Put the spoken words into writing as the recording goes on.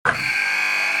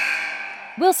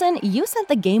Wilson, you sent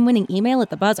the game-winning email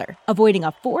at the buzzer, avoiding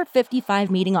a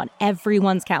 4:55 meeting on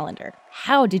everyone's calendar.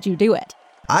 How did you do it?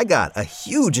 I got a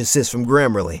huge assist from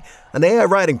Grammarly, an AI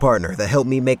writing partner that helped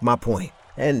me make my point.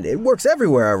 And it works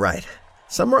everywhere I write.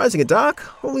 Summarizing a doc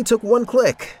only took one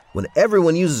click. When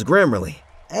everyone uses Grammarly,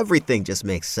 everything just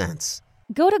makes sense.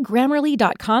 Go to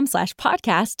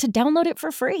Grammarly.com/podcast to download it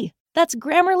for free. That's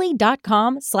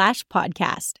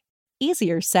Grammarly.com/podcast.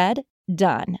 Easier said,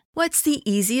 done. What's the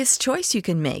easiest choice you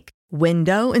can make?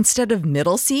 Window instead of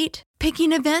middle seat?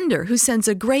 Picking a vendor who sends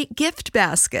a great gift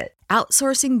basket?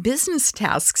 Outsourcing business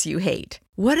tasks you hate?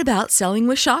 What about selling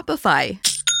with Shopify?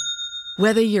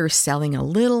 Whether you're selling a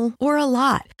little or a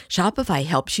lot, Shopify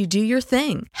helps you do your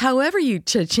thing, however you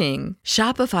cha-ching.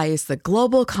 Shopify is the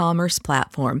global commerce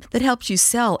platform that helps you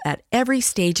sell at every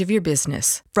stage of your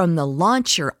business. From the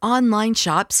launch your online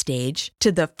shop stage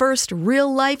to the first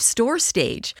real-life store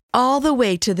stage, all the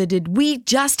way to the did we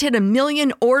just hit 1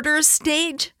 million orders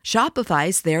stage.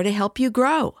 Shopify's there to help you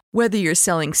grow. Whether you're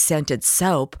selling scented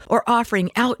soap or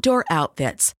offering outdoor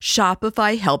outfits,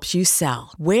 Shopify helps you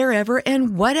sell. Wherever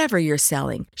and whatever you're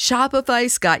selling,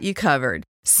 Shopify's got you covered.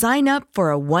 Sign up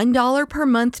for a $1 per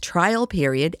month trial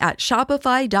period at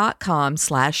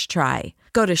shopify.com/try.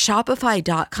 Go to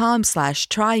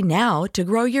shopify.com/try now to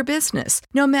grow your business,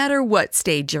 no matter what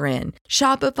stage you're in.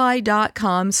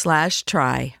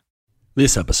 Shopify.com/try.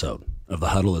 This episode of The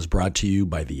Huddle is brought to you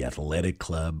by the Athletic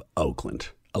Club Oakland,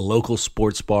 a local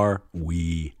sports bar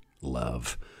we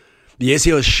love. The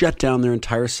ACO has shut down their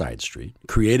entire side street,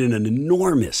 created an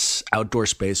enormous outdoor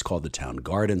space called the Town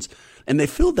Gardens, and they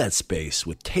filled that space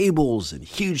with tables and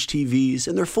huge TVs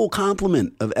and their full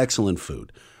complement of excellent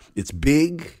food. It's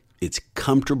big, it's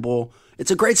comfortable,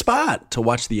 it's a great spot to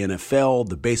watch the NFL,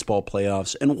 the baseball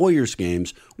playoffs, and Warriors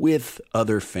games with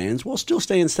other fans while still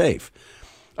staying safe.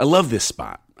 I love this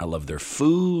spot. I love their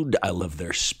food. I love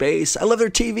their space. I love their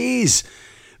TVs.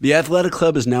 The Athletic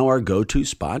Club is now our go-to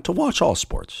spot to watch all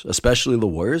sports, especially the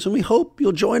Warriors, and we hope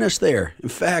you'll join us there. In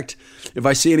fact, if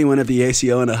I see anyone at the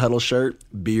ACO in a Huddle shirt,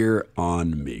 beer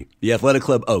on me. The Athletic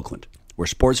Club Oakland, where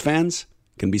sports fans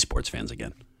can be sports fans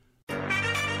again.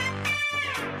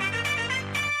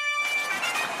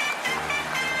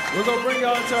 We're going to bring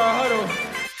y'all into our huddle.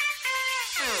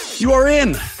 You are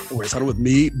in. Where's Huddle with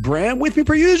me, Bram? With me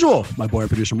per usual, my boy and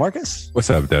producer Marcus. What's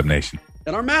up, Dub Nation?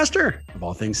 And our master of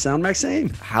all things sound, Maxime.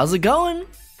 How's it going?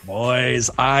 Boys,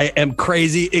 I am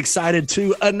crazy excited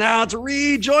to announce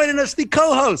rejoining us, the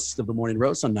co-host of the Morning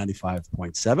Roast on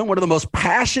 95.7, one of the most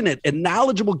passionate and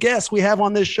knowledgeable guests we have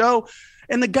on this show,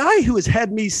 and the guy who has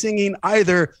had me singing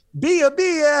either Bia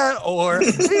Bia or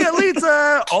Bia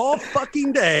Lisa all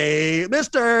fucking day,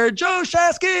 Mr. Joe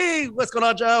Shasky. What's going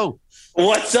on, Joe?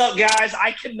 What's up, guys?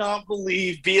 I cannot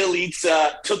believe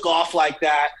Bielitsa took off like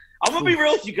that. I'm going to be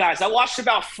real with you guys. I watched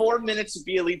about 4 minutes of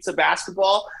Bielitsa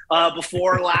basketball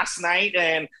before last night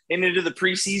and into the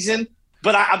preseason.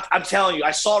 But I'm telling you,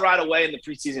 I saw right away in the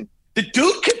preseason, the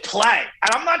dude can play.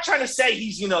 And I'm not trying to say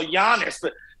he's, Giannis,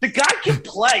 but the guy can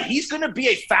play. He's going to be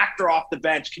a factor off the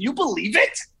bench. Can you believe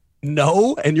it?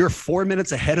 No, and you're 4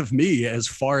 minutes ahead of me as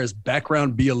far as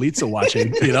background Bielitsa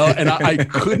watching, and I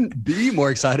couldn't be more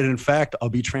excited. In fact, I'll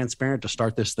be transparent to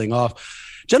start this thing off.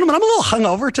 Gentlemen, I'm a little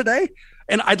hungover today,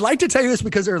 and I'd like to tell you this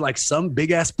because there was like some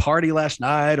big-ass party last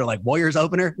night or like Warriors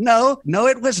opener. No,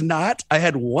 it was not. I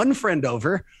had one friend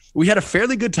over. We had a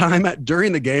fairly good time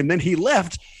during the game. Then he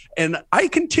left, and I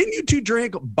continued to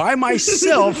drink by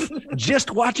myself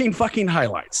just watching fucking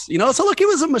highlights. So look, it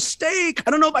was a mistake.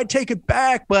 I don't know if I take it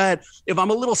back, but if I'm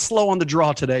a little slow on the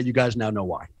draw today, you guys now know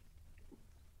why.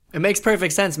 It makes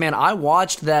perfect sense, man. I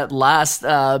watched that last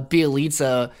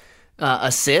Bielitsa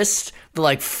assist,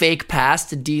 the fake pass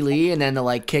to D. Lee and then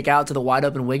the kick out to the wide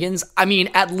open Wiggins. I mean,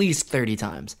 at least 30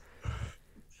 times.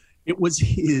 It was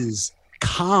his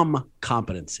calm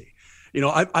competency.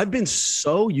 I've been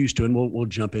so used to, and we'll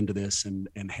jump into this and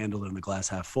handle it in the glass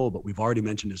half full, but we've already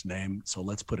mentioned his name, so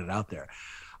let's put it out there.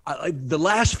 The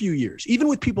last few years, even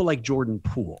with people like Jordan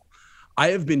Poole, I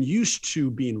have been used to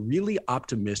being really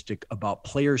optimistic about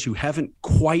players who haven't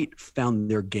quite found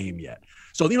their game yet.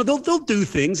 So, they'll do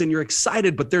things and you're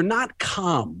excited, but they're not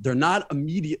calm. They're not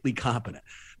immediately competent.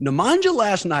 Nemanja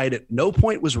last night at no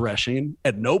point was rushing,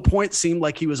 at no point seemed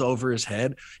like he was over his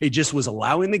head. He just was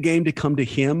allowing the game to come to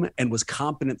him and was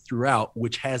competent throughout,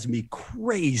 which has me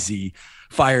crazy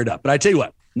fired up. But I tell you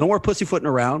what, no more pussyfooting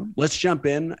around. Let's jump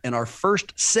in. And our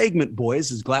first segment, boys,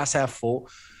 is glass half full.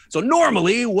 So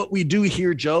normally what we do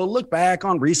here, Joe, look back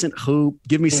on recent hoop,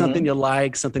 give me something you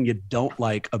like, something you don't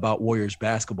like about Warriors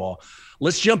basketball.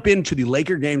 Let's jump into the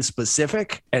Laker game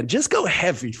specific and just go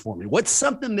heavy for me. What's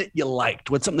something that you liked?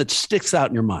 What's something that sticks out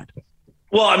in your mind?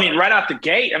 Well, I mean, right out the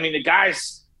gate, I mean,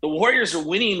 the Warriors are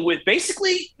winning with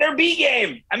basically their B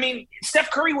game. I mean,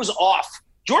 Steph Curry was off.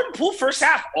 Jordan Poole, first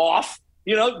half, off.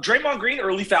 Draymond Green,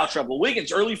 early foul trouble.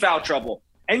 Wiggins, early foul trouble.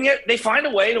 And yet they find a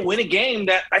way to win a game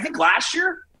that I think last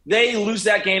year they lose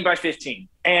that game by 15.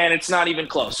 And it's not even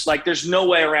close. Like, there's no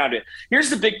way around it. Here's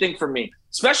the big thing for me,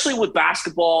 especially with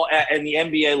basketball and the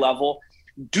NBA level.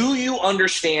 Do you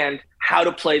understand how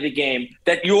to play the game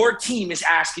that your team is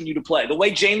asking you to play? The way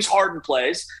James Harden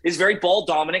plays is very ball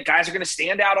dominant. Guys are going to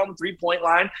stand out on the three-point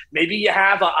line. Maybe you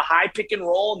have a high pick and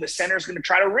roll and the center is going to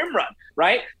try to rim run,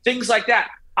 right? Things like that.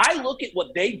 I look at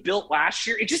what they built last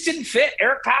year. It just didn't fit.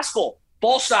 Eric Paschall,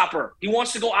 ball stopper. He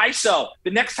wants to go ISO.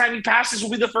 The next time he passes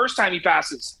will be the first time he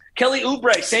passes. Kelly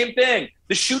Oubre, same thing.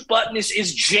 The shoot button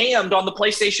is jammed on the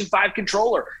PlayStation 5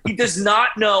 controller. He does not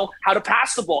know how to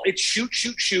pass the ball. It's shoot,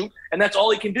 shoot, shoot, and that's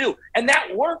all he can do. And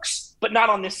that works, but not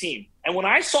on this team. And when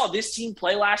I saw this team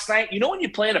play last night, when you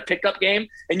play in a pickup game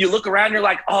and you look around, you're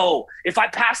like, oh, if I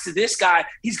pass to this guy,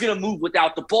 he's going to move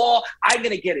without the ball. I'm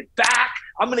going to get it back.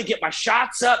 I'm going to get my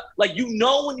shots up. Like,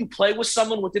 when you play with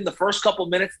someone within the first couple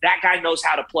minutes, that guy knows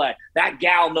how to play. That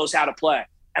gal knows how to play.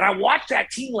 And I watched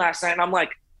that team last night, and I'm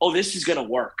like, oh, this is going to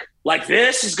work. Like,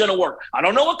 this is going to work. I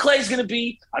don't know what Clay's going to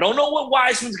be. I don't know what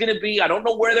Wiseman's going to be. I don't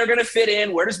know where they're going to fit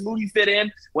in. Where does Moody fit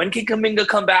in? When can Kuminga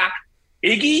come back?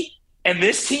 Iggy and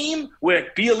this team with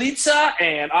Bjelica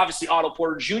and obviously Otto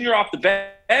Porter Jr. off the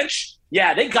bench,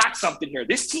 yeah, they got something here.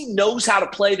 This team knows how to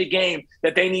play the game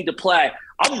that they need to play.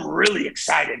 I'm really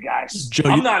excited, guys. Joe,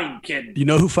 I'm not even kidding. You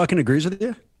know who fucking agrees with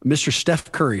you? Mr.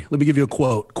 Steph Curry. Let me give you a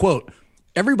quote. Quote,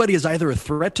 everybody is either a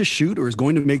threat to shoot or is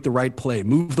going to make the right play,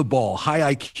 move the ball,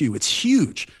 high IQ. It's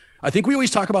huge. I think we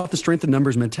always talk about the strength of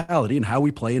numbers mentality, and how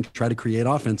we play and try to create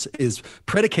offense is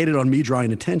predicated on me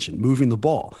drawing attention, moving the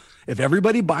ball. If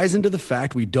everybody buys into the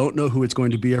fact we don't know who it's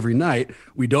going to be every night,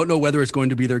 we don't know whether it's going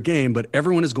to be their game, but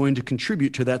everyone is going to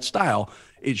contribute to that style,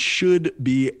 it should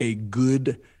be a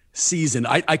good season.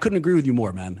 I couldn't agree with you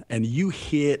more, man. And you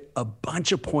hit a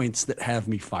bunch of points that have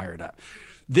me fired up.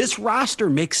 This roster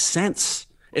makes sense.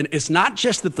 And it's not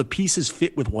just that the pieces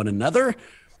fit with one another.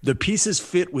 The pieces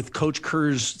fit with Coach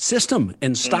Kerr's system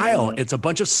and style. Mm-hmm. It's a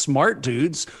bunch of smart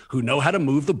dudes who know how to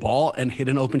move the ball and hit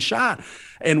an open shot.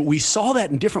 And we saw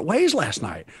that in different ways last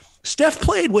night. Steph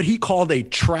played what he called a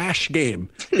trash game.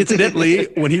 Incidentally,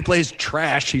 when he plays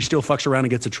trash, he still fucks around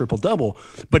and gets a triple-double.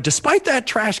 But despite that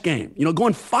trash game,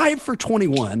 going 5 for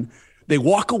 21, they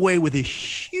walk away with a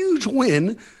huge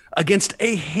win against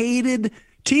a hated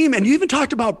team. And you even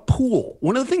talked about Poole.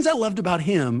 One of the things I loved about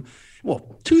him,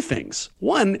 well, two things.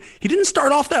 One, he didn't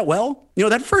start off that well.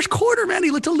 That first quarter, man, he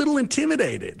looked a little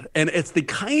intimidated. And it's the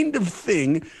kind of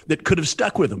thing that could have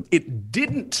stuck with him. It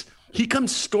didn't. He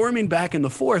comes storming back in the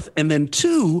fourth. And then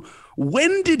two,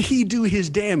 when did he do his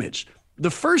damage? The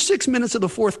first 6 minutes of the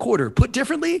fourth quarter. Put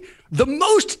differently, the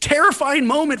most terrifying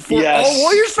moment for all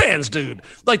Warriors fans, dude.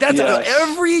 Like, that's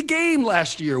every game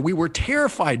last year. We were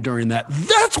terrified during that.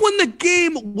 That's when the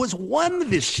game was won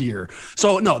this year.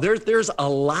 So, no, there's a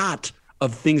lot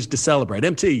of things to celebrate.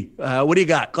 MT, what do you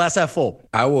got? Glass half full.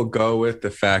 I will go with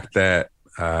the fact that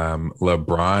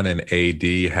LeBron and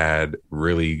AD had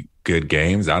really good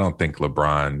games. I don't think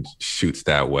LeBron shoots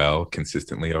that well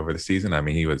consistently over the season. I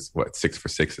mean, he was 6 for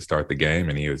 6 to start the game,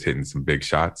 and he was hitting some big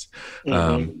shots.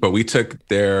 Mm-hmm. But we took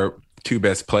their two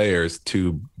best players,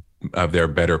 two of their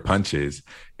better punches,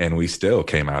 and we still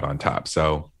came out on top.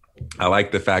 So I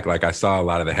like the fact, like, I saw a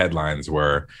lot of the headlines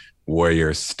were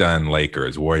Warriors stun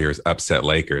Lakers, Warriors upset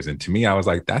Lakers. And to me, I was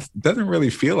like, that doesn't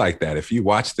really feel like that. If you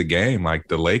watch the game, like,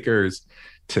 the Lakers,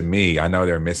 to me, I know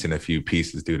they're missing a few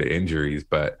pieces due to injuries,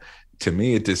 but to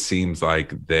me, it just seems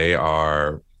like they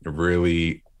are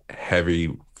really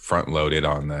heavy front loaded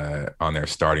on their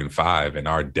starting five, and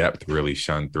our depth really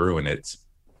shone through. And it's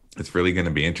really going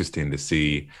to be interesting to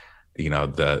see,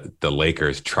 the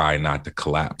Lakers try not to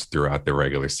collapse throughout the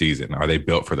regular season. Are they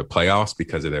built for the playoffs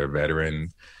because of their veteran,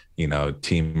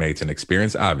 teammates and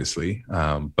experience? Obviously.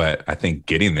 But I think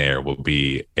getting there will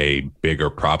be a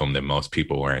bigger problem than most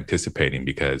people were anticipating,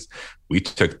 because we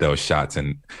took those shots.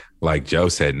 And like Joe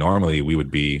said, normally we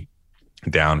would be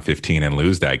down 15 and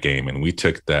lose that game. And we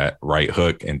took that right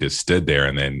hook and just stood there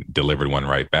and then delivered one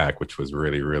right back, which was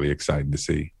really, really exciting to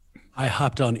see. I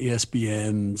hopped on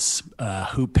ESPN's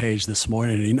hoop page this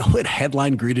morning, and you know what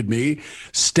headline greeted me?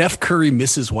 Steph Curry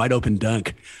misses wide open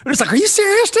dunk. I'm just like, are you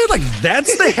serious, dude? Like,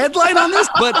 that's the headline on this?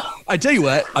 But I tell you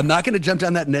what, I'm not going to jump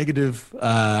down that negative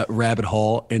rabbit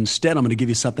hole. Instead, I'm going to give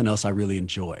you something else I really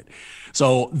enjoyed.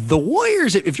 So the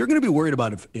Warriors, if you're going to be worried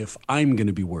about, if I'm going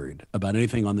to be worried about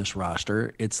anything on this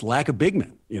roster, it's lack of big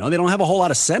men. You know, they don't have a whole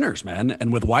lot of centers, man.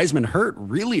 And with Wiseman hurt,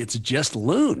 really, it's just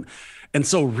Loon. And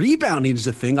so rebounding is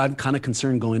the thing I'm kind of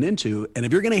concerned going into. And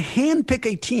if you're going to handpick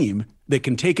a team that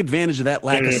can take advantage of that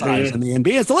lack of size in the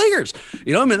NBA, it's the Lakers.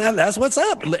 You know, I mean, that's what's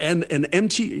up. And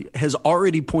MT has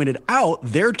already pointed out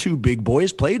their two big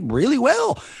boys played really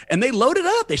well. And they loaded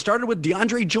up. They started with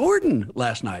DeAndre Jordan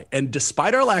last night. And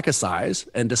despite our lack of size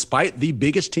and despite the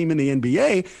biggest team in the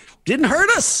NBA, didn't hurt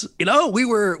us. You know, we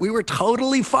were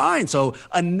totally fine. So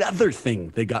another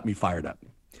thing that got me fired up.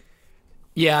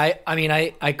 Yeah, I mean,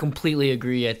 I completely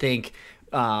agree. I think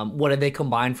what did they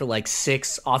combine for like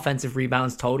 6 offensive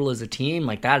rebounds total as a team?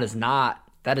 Like that is not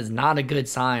a good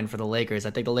sign for the Lakers. I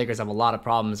think the Lakers have a lot of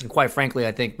problems. And quite frankly,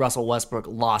 I think Russell Westbrook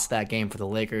lost that game for the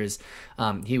Lakers.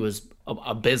 He was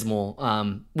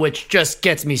abysmal, which just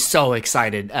gets me so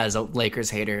excited as a Lakers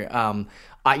hater.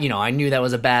 I knew that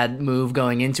was a bad move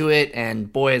going into it,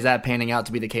 and boy, is that panning out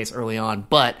to be the case early on.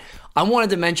 But I wanted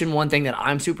to mention one thing that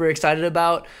I'm super excited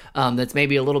about, that's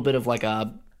maybe a little bit of like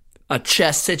a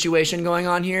chess situation going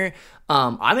on here.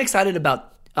 I'm excited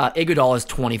about Iguodala's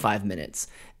 25 minutes.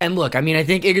 And look, I mean, I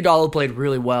think Iguodala played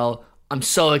really well. I'm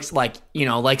so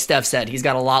like Steph said, he's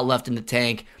got a lot left in the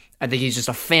tank. I think he's just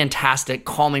a fantastic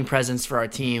calming presence for our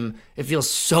team. It feels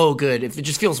so good. It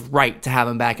just feels right to have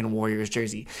him back in a Warriors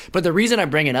jersey. But the reason I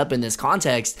bring it up in this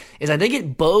context is I think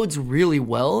it bodes really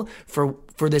well for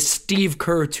this Steve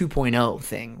Kerr 2.0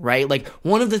 thing, right? Like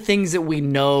one of the things that we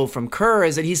know from Kerr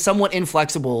is that he's somewhat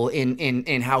inflexible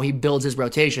in how he builds his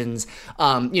rotations,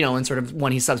 and sort of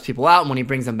when he subs people out and when he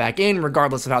brings them back in,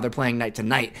 regardless of how they're playing night to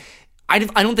night. I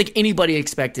don't think anybody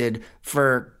expected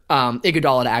for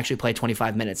Iguodala to actually play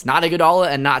 25 minutes. Not Iguodala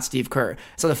and not Steve Kerr.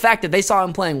 So the fact that they saw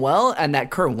him playing well and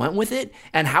that Kerr went with it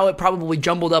and how it probably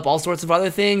jumbled up all sorts of other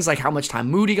things, like how much time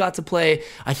Moody got to play,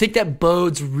 I think that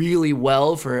bodes really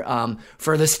well for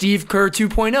the Steve Kerr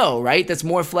 2.0, right? That's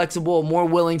more flexible, more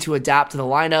willing to adapt to the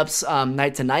lineups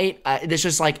night to night. It's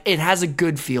just like it has a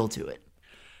good feel to it.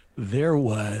 There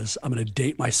was, I'm going to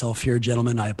date myself here,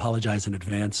 gentlemen. I apologize in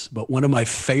advance, but one of my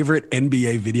favorite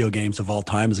NBA video games of all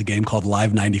time is a game called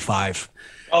Live 95.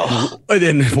 Oh.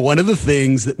 And one of the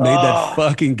things that made that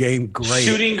fucking game great.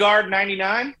 Shooting Guard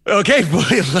 99? Okay,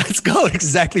 boy, let's go.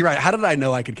 Exactly right. How did I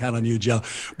know I could count on you, Joe?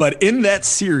 But in that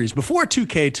series, before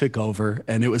 2K took over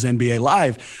and it was NBA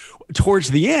Live,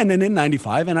 towards the end and in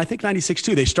 95 and I think 96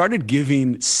 too, they started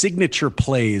giving signature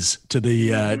plays to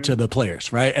the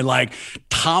players, right? And like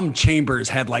Tom Chambers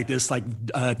had like this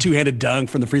two-handed dunk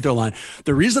from the free throw line.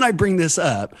 The reason I bring this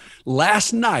up,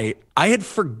 last night I had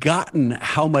forgotten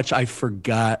how much I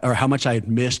had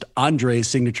missed Andre's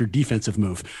signature defensive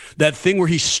move. That thing where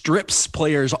he strips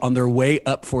players on their way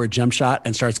up for a jump shot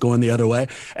and starts going the other way.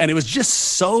 And it was just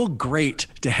so great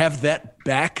to have that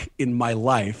back in my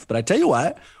life. But I tell you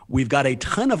what, we've got a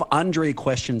ton of Andre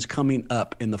questions coming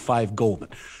up in the 5 Golden.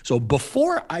 So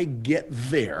before I get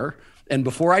there, and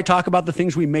before I talk about the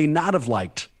things we may not have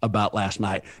liked about last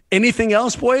night, anything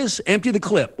else, boys? Empty the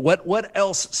clip. What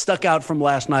else stuck out from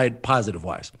last night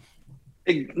positive-wise?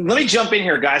 Let me jump in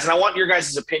here, guys, and I want your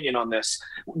guys' opinion on this.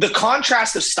 The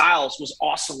contrast of styles was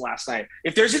awesome last night.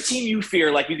 If there's a team you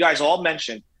fear, like you guys all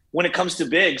mentioned, when it comes to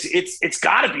bigs, it's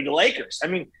got to be the Lakers. I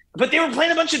mean, but they were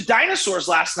playing a bunch of dinosaurs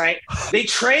last night. They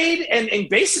trade and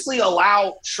basically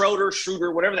allow Schroeder,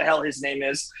 whatever the hell his name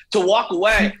is, to walk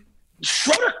away.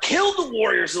 Schroeder killed the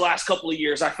Warriors the last couple of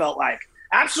years, I felt like.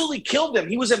 Absolutely killed them.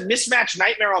 He was a mismatch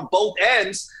nightmare on both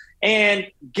ends, and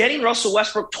getting Russell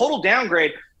Westbrook, total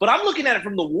downgrade. But I'm looking at it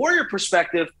from the Warrior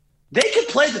perspective. They could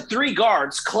play the 3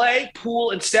 guards, Clay,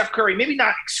 Poole, and Steph Curry, maybe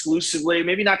not exclusively,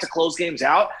 maybe not to close games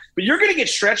out, but you're going to get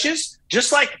stretches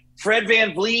just like Fred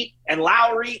VanVleet and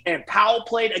Lowry and Powell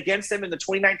played against them in the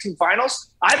 2019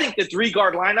 finals. I think the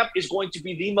 3-guard lineup is going to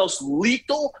be the most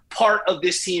lethal part of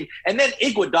this team. And then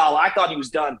Iguodala, I thought he was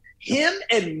done. Him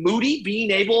and Moody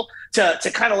being able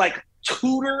to kind of like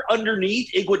tutor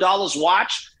underneath Iguodala's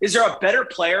watch. Is there a better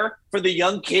player for the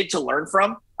young kid to learn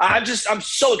from? I'm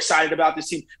so excited about this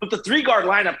team. But the 3-guard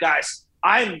lineup, guys,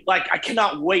 I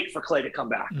cannot wait for Clay to come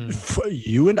back. For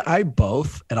you and I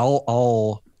both, and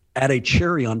I'll add a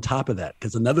cherry on top of that,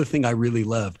 because another thing I really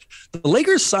loved, the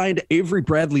Lakers signed Avery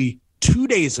Bradley 2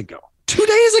 days ago. 2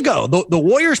 days ago, the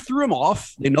Warriors threw him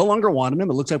off. They no longer wanted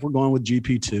him. It looks like we're going with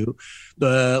GP2.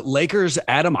 The Lakers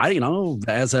add him,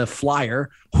 as a flyer.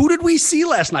 Who did we see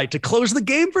last night to close the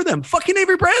game for them? Fucking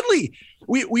Avery Bradley.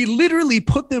 We literally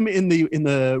put them in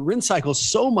the rinse cycle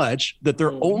so much that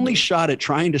their only shot at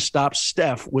trying to stop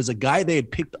Steph was a guy they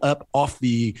had picked up off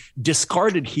the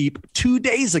discarded heap 2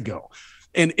 days ago.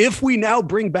 And if we now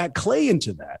bring back Clay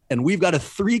into that, and we've got a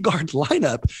 3-guard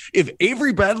lineup, if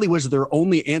Avery Bradley was their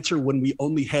only answer when we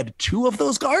only had 2 of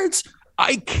those guards,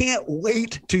 I can't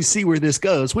wait to see where this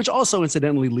goes, which also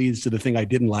incidentally leads to the thing I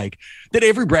didn't like, that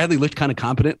Avery Bradley looked kind of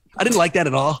competent. I didn't like that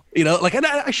at all. Like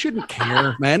I shouldn't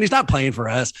care, man. He's not playing for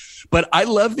us. But I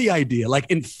love the idea, like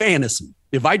in fantasy,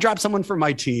 if I drop someone from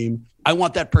my team, I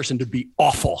want that person to be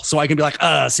awful. So I can be like,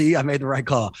 see, I made the right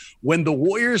call. When the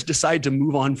Warriors decide to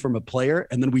move on from a player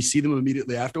and then we see them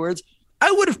immediately afterwards,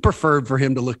 I would have preferred for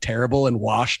him to look terrible and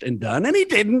washed and done. And he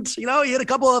didn't. He had a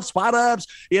couple of spot ups.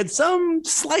 He had some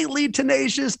slightly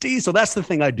tenacious D. So that's the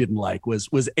thing I didn't like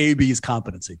was AB's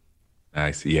competency.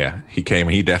 Nice. Yeah. He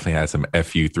definitely had some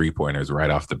FU 3-pointers right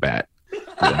off the bat.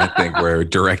 I think we're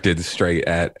directed straight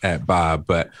at Bob.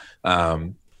 But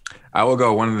I will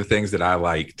go. One of the things that I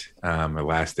liked, the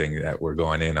last thing that we're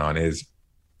going in on is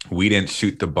we didn't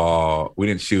shoot the ball. We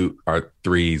didn't shoot our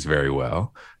threes very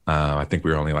well. I think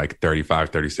we were only like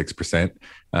 35, 36%.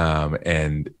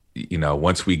 And,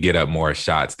 once we get up more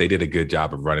shots, they did a good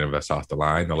job of running us off the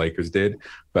line. The Lakers did.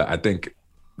 But I think,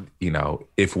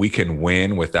 if we can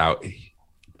win without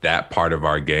that part of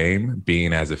our game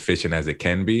being as efficient as it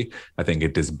can be, I think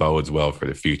it just bodes well for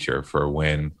the future for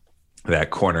when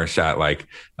that corner shot, like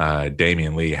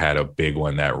Damian Lee had a big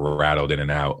one that rattled in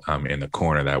and out in the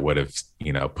corner that would have,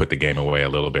 put the game away a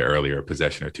little bit earlier, a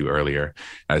possession or two earlier.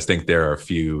 I just think there are a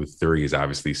few threes.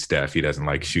 Obviously, Steph, he doesn't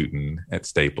like shooting at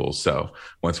Staples. So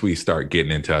once we start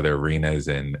getting into other arenas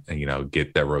and,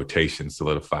 get that rotation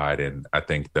solidified, and I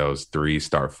think those threes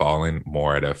start falling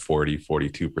more at a 40,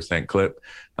 42% clip,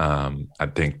 I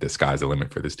think the sky's the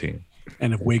limit for this team.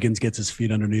 And if Wiggins gets his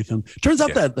feet underneath him, turns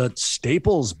out that the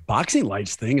Staples boxing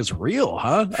lights thing is real,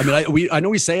 huh? I mean, I know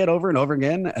we say it over and over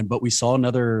again, but we saw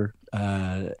another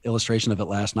illustration of it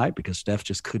last night because Steph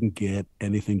just couldn't get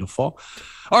anything to fall.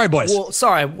 All right, boys. Well,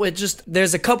 sorry,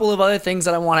 there's a couple of other things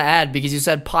that I want to add because you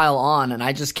said pile on, and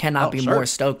I just cannot be more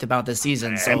stoked about this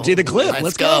season. So empty the clip.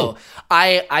 Let's go.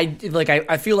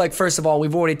 I feel like, first of all,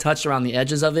 we've already touched around the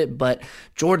edges of it, but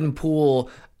Jordan Poole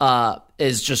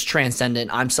is just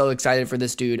transcendent. I'm so excited for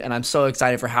this dude, and I'm so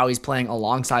excited for how he's playing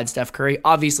alongside Steph Curry.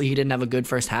 Obviously, he didn't have a good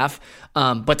first half,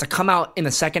 but to come out in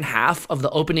the second half of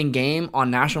the opening game on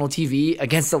national TV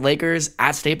against the Lakers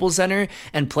at Staples Center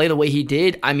and play the way he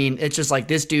did, I mean, it's just like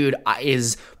this dude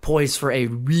is poised for a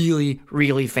really,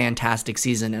 really fantastic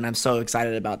season, and I'm so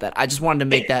excited about that. I just wanted to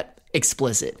make that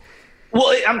explicit.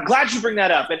 Well, I'm glad you bring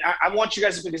that up, and I want you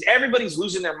guys to, because everybody's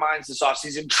losing their minds this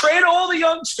offseason. Trade all the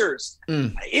youngsters.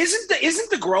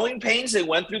 Isn't the growing pains they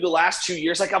went through the last 2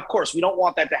 years? Like, of course, we don't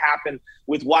want that to happen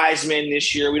with Wiseman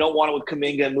this year. We don't want it with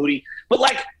Kuminga and Moody. But,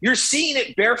 like, you're seeing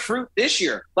it bear fruit this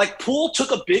year. Like, Poole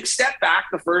took a big step back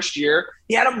the first year.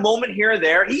 He had a moment here or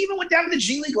there. He even went down to the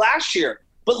G League last year.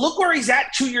 But look where he's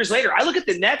at 2 years later. I look at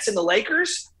the Nets and the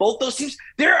Lakers, both those teams.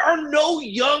 There are no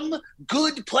young,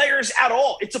 good players at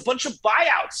all. It's a bunch of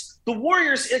buyouts. The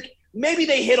Warriors, maybe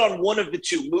they hit on one of the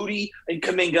two, Moody and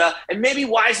Kuminga, and maybe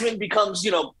Wiseman becomes,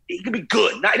 he could be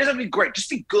good. Now, he doesn't have to be great,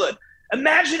 just be good.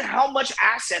 Imagine how much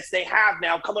assets they have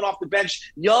now coming off the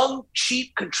bench, young,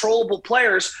 cheap, controllable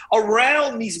players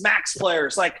around these max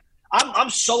players. Like, I'm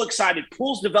so excited.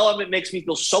 Poole's development makes me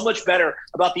feel so much better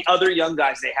about the other young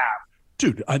guys they have.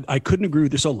 Dude, I couldn't agree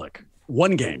with you. So look,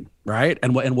 one game, right?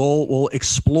 And we'll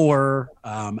explore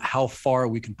how far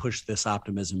we can push this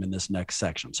optimism in this next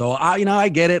section. So I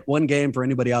get it. One game for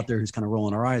anybody out there who's kind of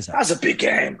rolling our eyes at. That was a big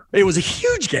game. It was a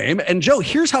huge game. And Joe,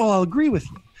 here's how I'll agree with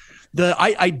you.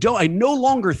 I no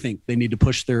longer think they need to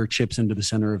push their chips into the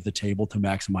center of the table to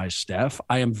maximize Steph.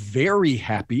 I am very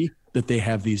happy that they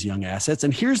have these young assets.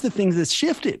 And here's the thing that's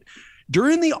shifted.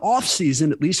 During the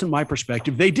offseason, at least in my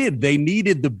perspective, they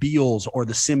needed the Beals or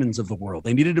the Simmons of the world.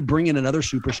 They needed to bring in another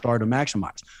superstar to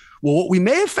maximize. Well, what we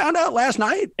may have found out last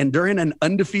night and during an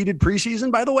undefeated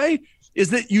preseason, by the way, is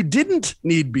that you didn't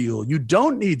need Beal. You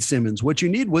don't need Simmons. What you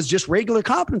need was just regular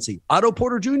competency. Otto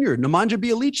Porter Jr., Nemanja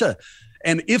Bjelica.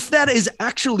 And if that is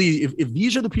actually, if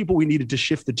these are the people we needed to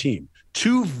shift the team,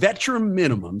 2 veteran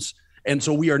minimums, and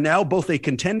so we are now both a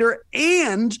contender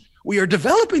and we are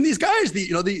developing these guys.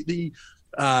 We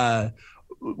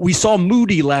saw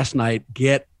Moody last night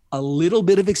get a little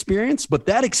bit of experience, but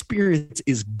that experience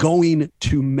is going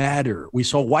to matter. We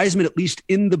saw Wiseman, at least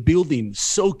in the building,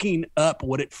 soaking up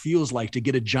what it feels like to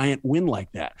get a giant win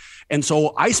like that. And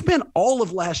so I spent all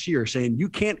of last year saying you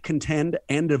can't contend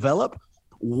and develop.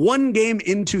 One game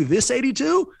into this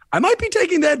 82, I might be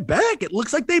taking that back. It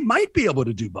looks like they might be able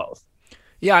to do both.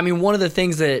 Yeah, I mean, one of the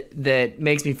things that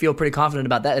makes me feel pretty confident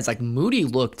about that is like Moody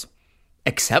looked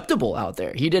acceptable out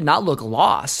there. He did not look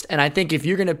lost. And I think if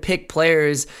you're going to pick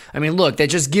players, I mean, look, that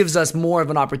just gives us more of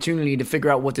an opportunity to figure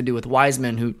out what to do with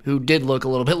Wiseman, who did look a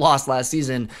little bit lost last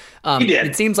season.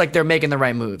 It seems like they're making the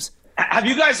right moves. Have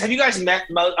you guys met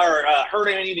or heard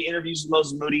any of the interviews with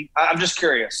Moses Moody? I'm just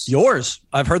curious. Yours.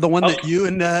 I've heard the one that you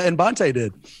and Bonte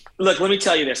did. Look, let me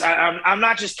tell you this. I'm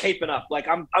not just caping up. Like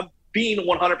I'm being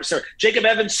 100%. Jacob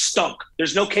Evans stunk.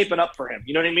 There's no caping up for him.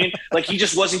 You know what I mean? Like he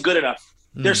just wasn't good enough.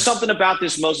 There's something about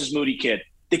this Moses Moody kid.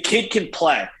 The kid can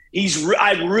play.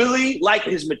 I really like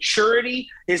his maturity,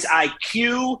 his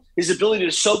IQ, his ability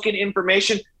to soak in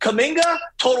information. Kuminga,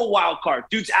 total wild card.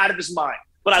 Dude's out of his mind.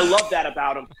 But I love that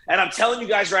about him. And I'm telling you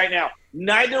guys right now,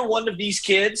 neither one of these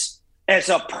kids as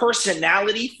a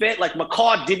personality fit, like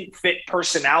McCaw didn't fit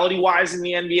personality-wise in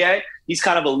the NBA. He's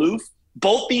kind of aloof.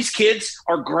 Both these kids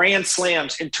are grand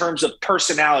slams in terms of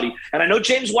personality. And I know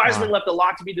James Wiseman left a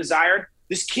lot to be desired.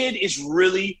 This kid is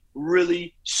really,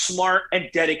 really smart and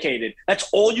dedicated. That's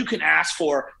all you can ask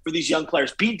for these young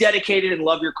players. Be dedicated and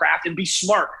love your craft and be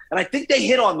smart. And I think they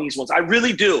hit on these ones. I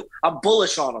really do. I'm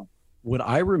bullish on them. What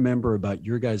I remember about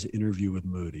your guys' interview with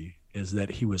Moody is that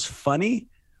he was funny,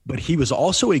 but he was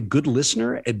also a good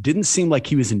listener. It didn't seem like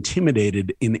he was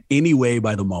intimidated in any way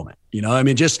by the moment. You know, I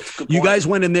mean, just you guys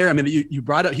went in there. I mean, you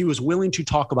brought up, he was willing to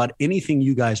talk about anything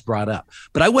you guys brought up,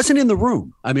 but I wasn't in the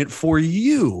room. I mean, for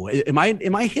you, am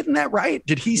I hitting that right?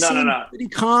 Did he seem pretty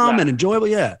calm and enjoyable?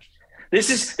 Yeah.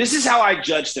 This is how I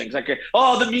judge things. Like,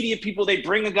 the media people, they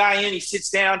bring a guy in, he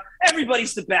sits down.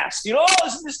 Everybody's the best. You know,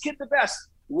 isn't this kid the best?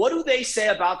 What do they say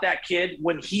about that kid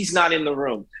when he's not in the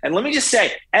room? And let me just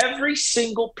say, every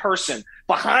single person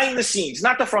behind the scenes,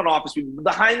 not the front office people, but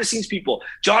behind the scenes people,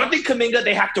 Jonathan Kuminga,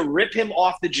 they have to rip him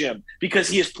off the gym because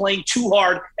he is playing too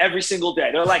hard every single day.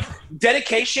 They're like,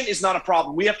 dedication is not a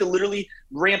problem. We have to literally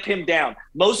ramp him down.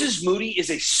 Moses Moody is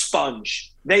a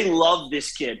sponge. They love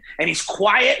this kid. And he's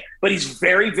quiet, but he's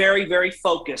very, very, very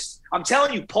focused. I'm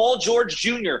telling you, Paul George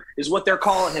Jr. is what they're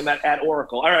calling him at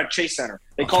Oracle or at Chase Center.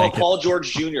 They call him Paul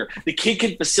George Jr. The kid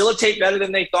can facilitate better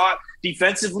than they thought.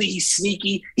 Defensively, he's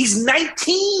sneaky. He's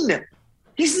 19.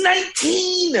 He's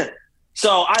 19.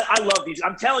 So I love these.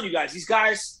 I'm telling you guys, these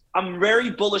guys, I'm very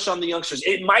bullish on the youngsters.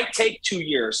 It might take 2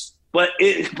 years, but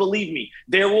believe me,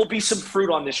 there will be some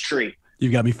fruit on this tree.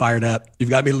 You've got me fired up.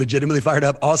 You've got me legitimately fired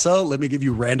up. Also, let me give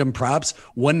you random props.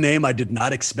 One name I did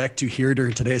not expect to hear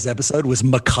during today's episode was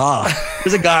McCaw.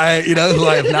 There's a guy, who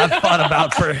I have not thought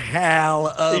about for hell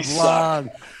of long.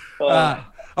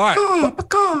 All right.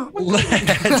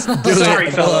 Let's do it.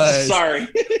 Sorry, fellas. Sorry.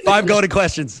 5 go-to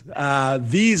questions.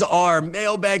 These are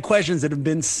mailbag questions that have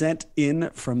been sent in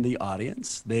from the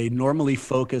audience. They normally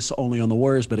focus only on the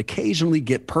Warriors, but occasionally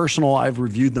get personal. I've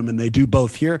reviewed them, and they do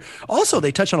both here. Also,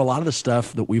 they touch on a lot of the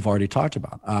stuff that we've already talked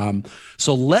about.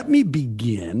 So let me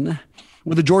begin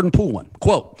with a Jordan Poole one.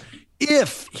 Quote,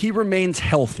 if he remains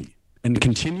healthy and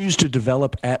continues to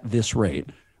develop at this rate,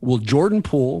 will Jordan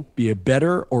Poole be a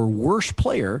better or worse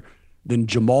player than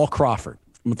Jamal Crawford?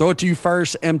 I'm going to throw it to you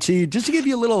first, MT, just to give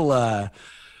you a little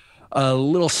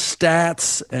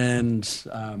stats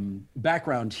and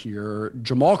background here.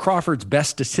 Jamal Crawford's best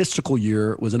statistical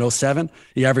year was in 2007.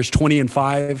 He averaged 20 and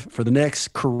 5 for the Knicks.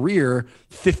 Career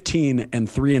 15 and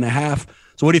 3.5.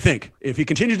 So what do you think? If he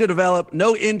continues to develop,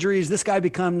 no injuries, this guy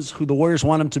becomes who the Warriors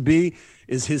want him to be.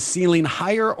 Is his ceiling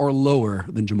higher or lower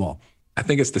than Jamal? I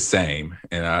think it's the same,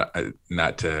 and I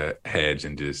not to hedge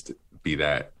and just be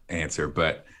that answer,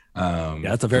 but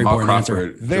that's a very boring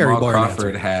answer. Jamal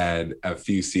Crawford had a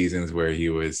few seasons where he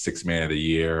was 6th man of the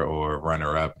year or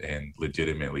runner-up, and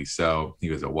legitimately so. He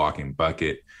was a walking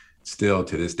bucket. Still,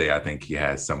 to this day, I think he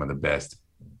has some of the best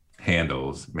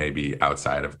handles, maybe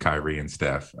outside of Kyrie and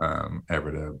Steph,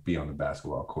 ever to be on the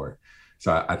basketball court.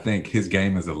 So I think his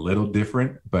game is a little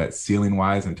different, but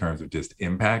ceiling-wise, in terms of just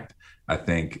impact, I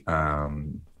think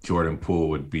Jordan Poole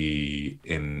would be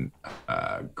in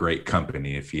great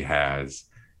company if he has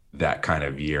that kind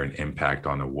of year and impact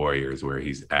on the Warriors, where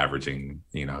he's averaging,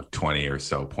 20 or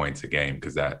so points a game,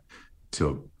 because that,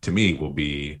 to me, will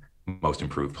be most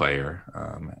improved player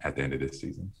at the end of this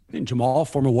season. And Jamal,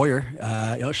 former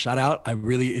Warrior, shout out. I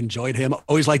really enjoyed him.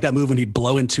 Always liked that move when he'd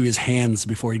blow into his hands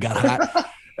before he got hot.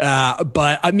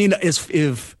 But I mean,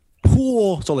 if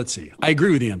Poole, so let's see. I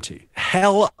agree with the MT.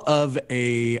 Hell of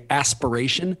a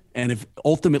aspiration, and if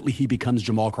ultimately he becomes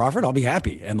Jamal Crawford, I'll be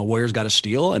happy. And the Warriors got a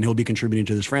steal, and he'll be contributing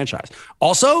to this franchise.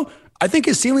 Also, I think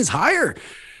his ceiling's higher.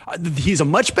 He's a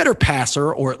much better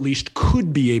passer, or at least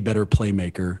could be a better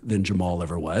playmaker than Jamal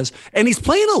ever was. And he's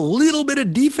playing a little bit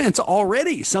of defense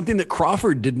already, something that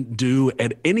Crawford didn't do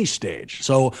at any stage.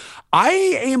 So I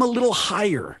am a little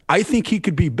higher. I think he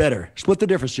could be better. Split the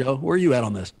difference, Joe. Where are you at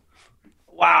on this?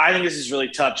 Wow, I think this is really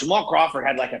tough. Jamal Crawford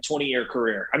had like a 20-year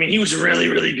career. I mean, he was really,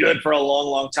 really good for a long,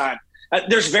 long time.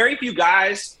 There's very few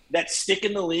guys that stick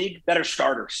in the league that are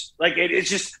starters. Like, it's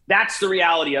just, that's the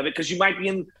reality of it, because you might be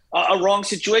in a wrong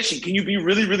situation. Can you be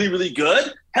really, really, really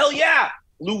good? Hell yeah.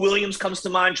 Lou Williams comes to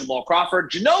mind, Jamal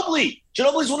Crawford. Ginobili.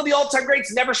 Ginobili's one of the all-time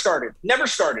greats, never started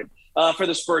for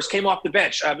the Spurs, came off the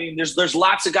bench. I mean, there's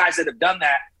lots of guys that have done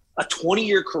that. A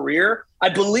 20-year career. I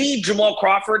believe Jamal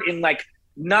Crawford in like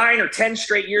 9 or 10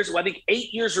 straight years, well, I think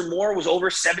 8 years or more, was over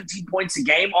 17 points a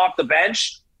game off the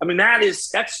bench. I mean,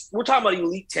 we're talking about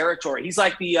elite territory. He's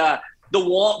like the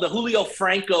Julio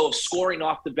Franco of scoring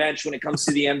off the bench when it comes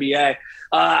to the NBA.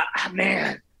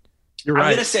 Man, you're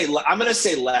right. I'm gonna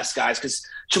say less, guys, because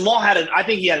Jamal I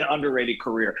think he had an underrated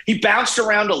career. He bounced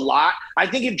around a lot. I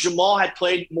think if Jamal had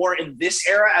played more in this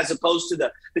era as opposed to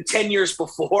the 10 years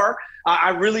before, I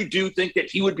really do think that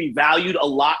he would be valued a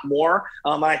lot more.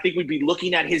 I think we'd be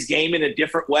looking at his game in a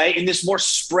different way in this more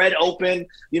spread open,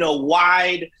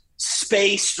 wide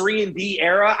space 3-and-D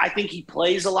era. I think he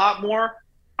plays a lot more.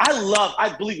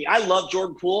 Believe me, I love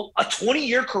Jordan Poole. A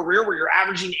 20-year career where you're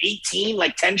averaging 18,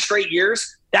 like 10 straight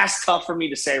years, that's tough for me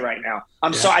to say right now.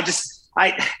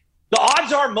 The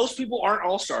odds are most people aren't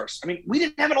all-stars. I mean, we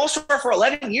didn't have an all-star for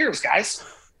 11 years, guys.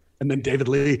 And then David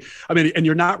Lee. I mean, and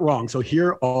you're not wrong. So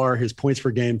here are his points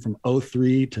per game from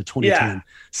 2003 to 2010. Yeah.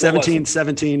 17,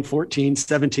 17, 14,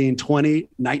 17, 20,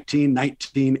 19,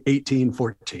 19, 18,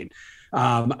 14.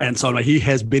 And so he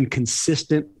has been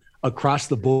consistent across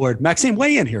the board. Maxime,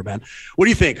 weigh in here, man. What do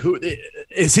you think? Who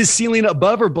is his ceiling,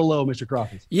 above or below Mr.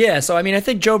 Crawford? Yeah, so I mean, I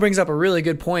think Joe brings up a really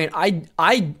good point.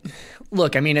 I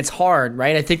look, I mean, it's hard,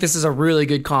 right? I think this is a really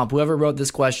good comp. Whoever wrote this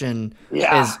question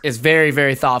is very,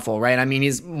 very thoughtful, right? I mean,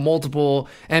 he's multiple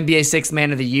NBA Sixth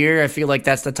Man of the Year. I feel like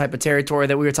that's the type of territory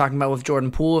that we were talking about with Jordan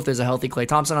Poole. If there's a healthy Klay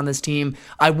Thompson on this team,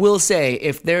 I will say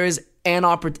if there's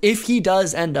if he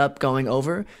does end up going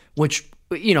over, which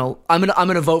I'm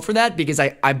gonna vote for that because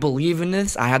I believe in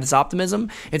this. I have this optimism.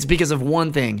 It's because of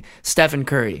one thing: Stephen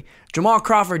Curry. Jamal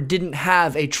Crawford didn't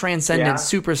have a transcendent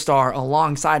superstar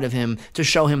alongside of him to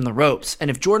show him the ropes. And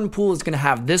if Jordan Poole is going to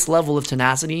have this level of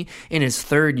tenacity in his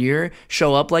third year,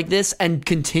 show up like this, and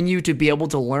continue to be able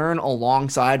to learn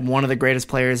alongside one of the greatest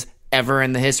players ever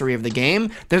in the history of the game,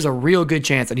 there's a real good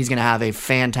chance that he's going to have a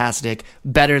fantastic,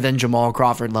 better than Jamal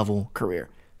Crawford level career.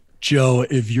 Joe,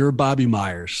 if you're Bobby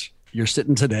Myers, you're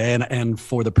sitting today, and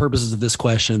for the purposes of this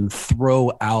question,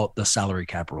 throw out the salary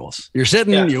cap rules. You're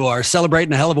sitting, you are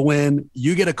celebrating a hell of a win.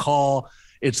 You get a call.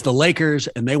 It's the Lakers,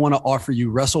 and they want to offer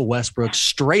you Russell Westbrook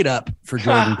straight up for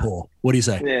Jordan Poole. What do you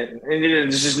say? Yeah,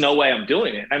 there's just no way I'm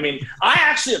doing it. I mean, I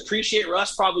actually appreciate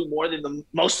Russ probably more than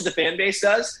most of the fan base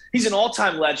does. He's an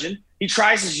all-time legend. He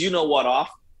tries his you-know-what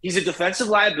off. He's a defensive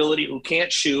liability who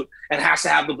can't shoot and has to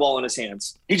have the ball in his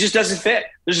hands. He just doesn't fit.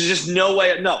 There's just no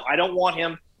way. No, I don't want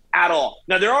him at all.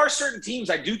 Now, there are certain teams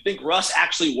I do think Russ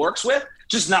actually works with,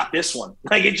 just not this one.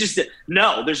 Like,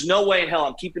 there's no way in hell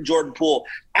I'm keeping Jordan Poole.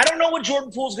 I don't know what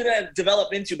Jordan Poole's going to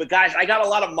develop into, but guys, I got a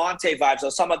lot of Monte vibes. I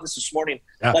was talking about this morning.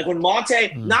 Yeah. Like when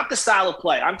Monte, not the style of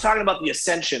play, I'm talking about the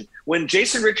ascension. When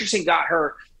Jason Richardson got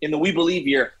hurt in the We Believe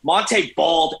year, Monte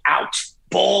balled out.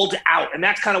 And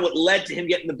that's kind of what led to him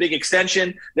getting the big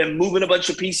extension, then moving a bunch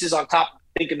of pieces on top,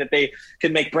 thinking that they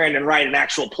could make Brandon Wright an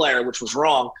actual player, which was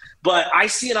wrong. But I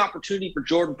see an opportunity for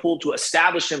Jordan Poole to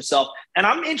establish himself. And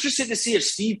I'm interested to see if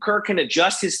Steve Kerr can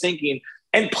adjust his thinking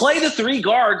and play the three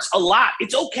guards a lot.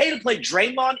 It's okay to play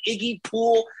Draymond, Iggy,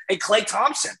 Poole, and Klay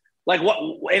Thompson. Like what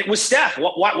it was Steph.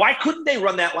 Why couldn't they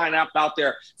run that lineup out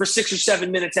there for 6 or 7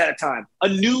 minutes at a time? A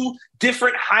new,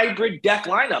 different hybrid deck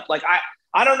lineup. Like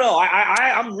I don't know.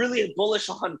 I'm really bullish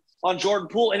on Jordan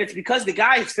Poole, and it's because the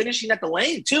guy is finishing at the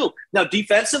lane too. Now,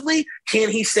 defensively, can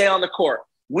he stay on the court?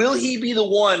 Will he be the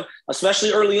one,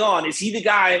 especially early on? Is he the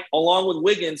guy, along with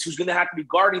Wiggins, who's going to have to be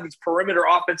guarding these perimeter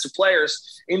offensive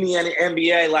players in the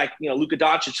NBA, like Luka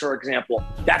Doncic, for example?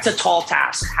 That's a tall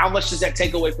task. How much does that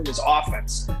take away from his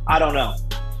offense? I don't know.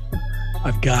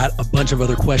 I've got a bunch of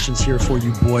other questions here for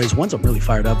you boys. Ones I'm really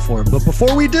fired up for. But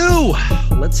before we do,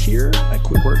 let's hear a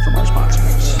quick word from our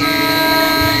sponsors.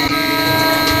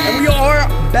 And we are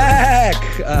back.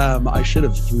 I should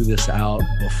have threw this out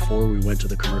before we went to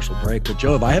the commercial break. But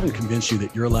Joe, if I haven't convinced you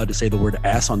that you're allowed to say the word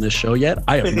ass on this show yet,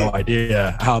 I have no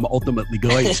idea how I'm ultimately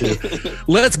going to.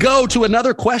 Let's go to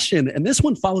another question. And this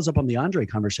one follows up on the Andre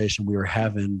conversation we were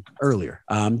having earlier.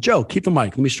 Joe, keep the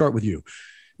mic. Let me start with you.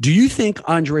 Do you think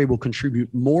Andre will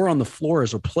contribute more on the floor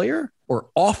as a player or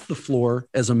off the floor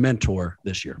as a mentor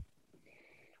this year?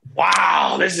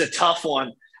 Wow, this is a tough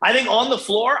one. I think on the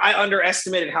floor, I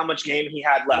underestimated how much game he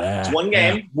had left. It's one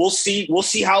game. Yeah. We'll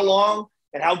see how long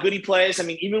and how good he plays. I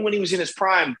mean, even when he was in his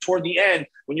prime toward the end,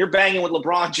 when you're banging with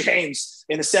LeBron James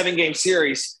in a 7-game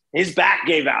series, his back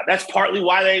gave out. That's partly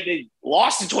why they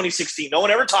lost in 2016. No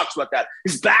one ever talks about that.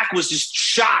 His back was just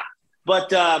shot.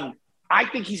 But I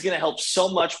think he's going to help so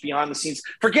much beyond the scenes.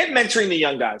 Forget mentoring the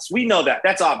young guys. We know that.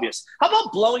 That's obvious. How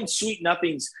about blowing sweet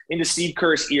nothings into Steve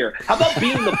Kerr's ear? How about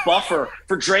being the buffer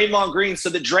for Draymond Green so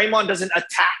that Draymond doesn't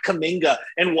attack Kuminga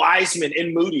and Wiseman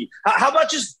and Moody? How about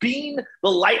just being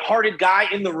the lighthearted guy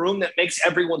in the room that makes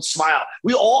everyone smile?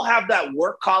 We all have that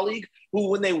work colleague who,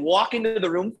 when they walk into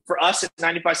the room, for us at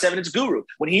 95.7, it's Guru.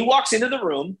 When he walks into the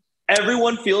room,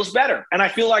 everyone feels better. And I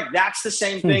feel like that's the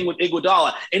same thing with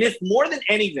Iguodala. And if more than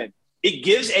anything, it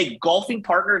gives a golfing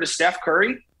partner to Steph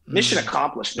Curry, mission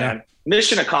accomplished, man. Yeah.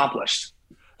 Mission accomplished.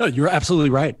 No, you're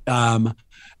absolutely right.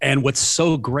 And what's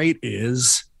so great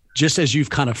is, just as you've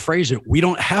kind of phrased it, we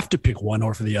don't have to pick one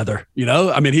over the other. You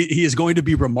know, I mean, he is going to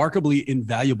be remarkably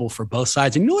invaluable for both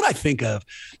sides. And you know what I think of?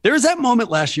 There was that moment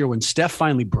last year when Steph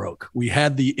finally broke. We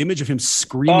had the image of him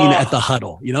screaming at the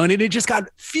huddle, you know, and it just got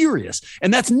furious.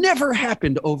 And that's never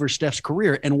happened over Steph's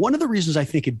career. And one of the reasons I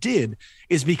think it did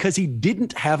is because he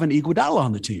didn't have an Iguodala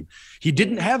on the team. He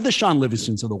didn't have the Sean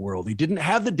Livingstons of the world. He didn't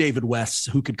have the David Wests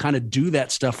who could kind of do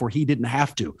that stuff where he didn't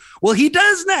have to. Well, he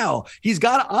does now. He's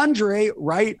got Andre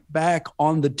right back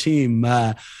on the team.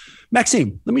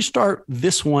 Maxime, let me start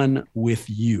this one with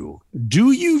you.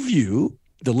 Do you view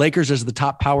the Lakers as the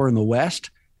top power in the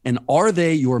West? And are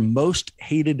they your most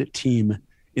hated team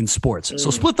in sports?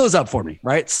 So split those up for me,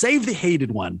 right? Save the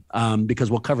hated one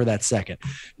because we'll cover that second.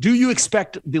 Do you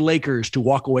expect the Lakers to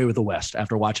walk away with the West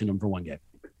after watching them for one game?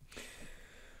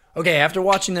 Okay, after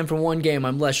watching them for one game,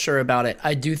 I'm less sure about it.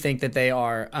 I do think that they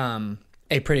are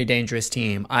a pretty dangerous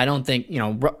team. I don't think,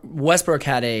 Westbrook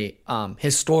had a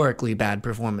historically bad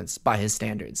performance by his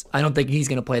standards. I don't think he's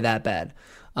going to play that bad.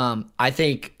 I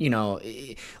think,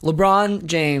 LeBron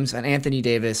James and Anthony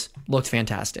Davis looked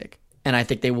fantastic. And I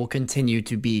think they will continue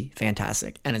to be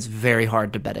fantastic. And it's very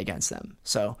hard to bet against them.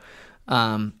 So,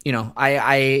 I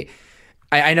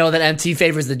know that MT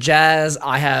favors the Jazz.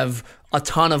 I have a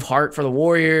ton of heart for the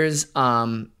Warriors,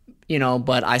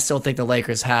 but I still think the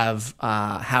Lakers have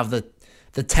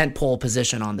the tentpole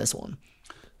position on this one.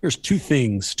 There's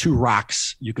two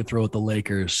rocks you could throw at the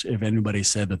Lakers if anybody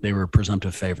said that they were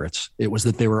presumptive favorites. It was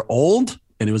that they were old,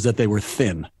 and it was that they were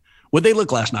thin. What'd they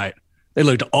look last night? They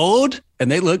looked old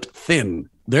and they looked thin.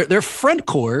 Their front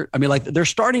court, their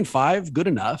starting five, good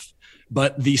enough.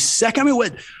 But the second,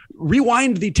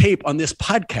 rewind the tape on this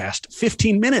podcast,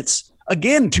 15 minutes.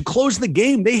 Again, to close the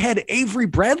game, they had Avery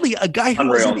Bradley, a guy who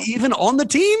wasn't even on the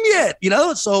team yet,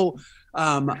 So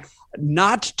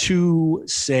not to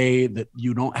say that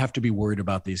you don't have to be worried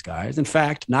about these guys. In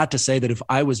fact, not to say that if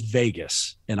I was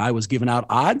Vegas and I was giving out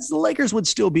odds, the Lakers would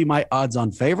still be my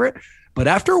odds-on favorite. But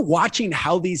after watching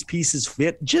how these pieces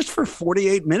fit just for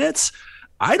 48 minutes,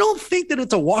 I don't think that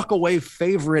it's a walk-away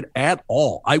favorite at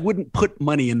all. I wouldn't put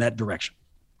money in that direction.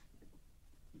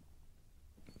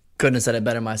 Couldn't have said it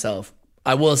better myself.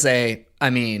 I will say,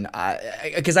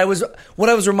 because what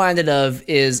I was reminded of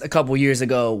is a couple years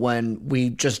ago when we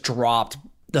just dropped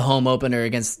the home opener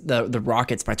against the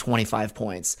Rockets by 25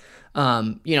 points.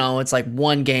 It's like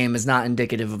one game is not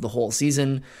indicative of the whole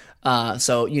season.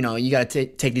 So, you got to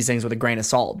take these things with a grain of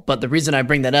salt. But the reason I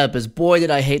bring that up is, boy,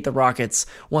 did I hate the Rockets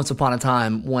once upon a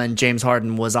time when James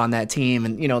Harden was on that team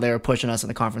and, they were pushing us in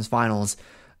the conference finals.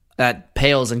 That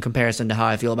pales in comparison to how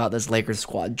I feel about this Lakers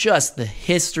squad. Just the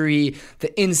history,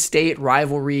 the in-state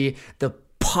rivalry, the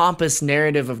pompous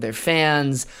narrative of their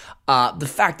fans, the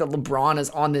fact that LeBron is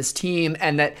on this team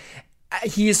and that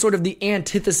he is sort of the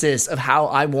antithesis of how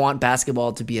I want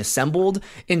basketball to be assembled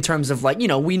in terms of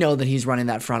we know that he's running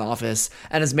that front office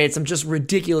and has made some just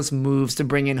ridiculous moves to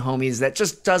bring in homies that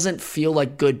just doesn't feel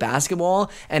like good basketball.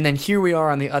 And then here we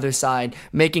are on the other side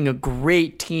making a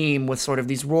great team with sort of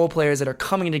these role players that are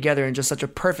coming together in just such a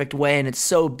perfect way. And it's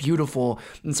so beautiful.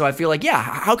 And so I feel like,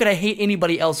 how could I hate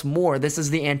anybody else more? This is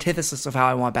the antithesis of how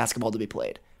I want basketball to be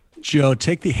played. Joe,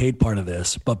 take the hate part of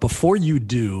this, but before you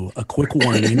do, a quick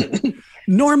warning.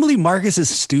 Normally, Marcus is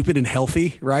stupid and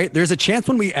healthy, right? There's a chance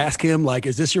when we ask him,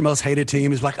 is this your most hated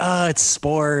team? He's like, it's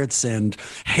sports and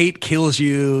hate kills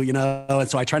you, and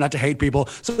so I try not to hate people.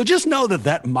 So just know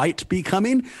that might be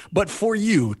coming. But for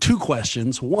you, two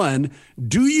questions. One,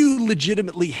 do you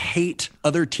legitimately hate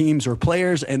other teams or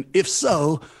players? And if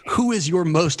so, who is your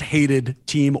most hated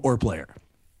team or player?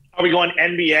 Are we going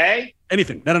NBA?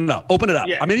 Anything. No. Open it up.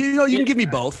 Yeah. You can give me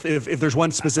both if there's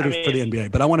one specific for the NBA,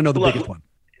 but I want to know the biggest one.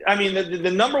 I mean,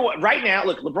 the number one right now,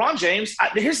 look, LeBron James,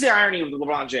 here's the irony with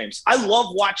LeBron James. I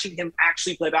love watching him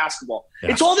actually play basketball.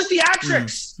 Yeah. It's all the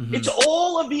theatrics. Mm-hmm. It's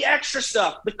all of the extra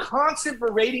stuff, the constant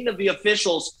berating of the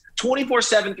officials 24/7,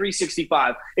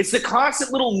 365. It's the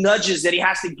constant little nudges that he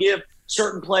has to give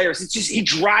certain players. It's just, he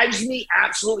drives me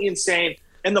absolutely insane.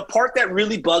 And the part that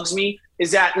really bugs me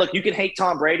is that, look, you can hate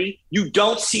Tom Brady. You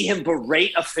don't see him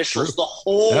berate officials the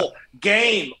whole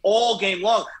game, all game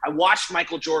long. I watched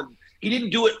Michael Jordan. He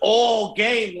didn't do it all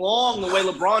game long the way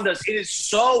LeBron does. It is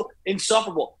so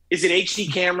insufferable. Is it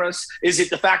HD cameras? Is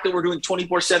it the fact that we're doing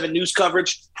 24/7 news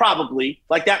coverage? Probably.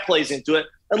 Like, that plays into it.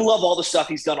 I love all the stuff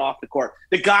he's done off the court.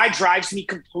 The guy drives me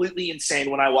completely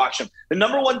insane when I watch him. The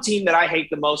number one team that I hate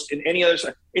the most in any other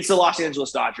 – it's the Los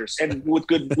Angeles Dodgers, and with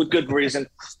good reason.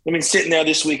 I mean, sitting there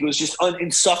this week, it was just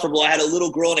insufferable. I had a little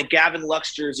girl in a Gavin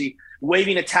Lux jersey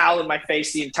waving a towel in my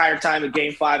face the entire time of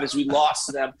Game 5 as we lost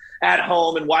to them at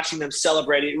home and watching them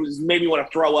celebrate. It made me want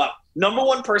to throw up. Number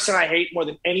one person I hate more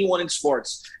than anyone in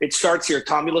sports, it starts here,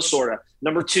 Tommy Lasorda.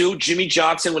 Number two, Jimmy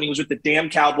Johnson when he was with the damn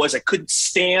Cowboys. I couldn't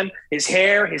stand his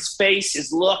hair, his face,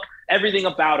 his look, everything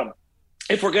about him.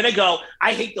 If we're going to go,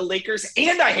 I hate the Lakers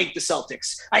and I hate the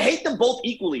Celtics. I hate them both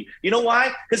equally. You know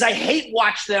why? Because I hate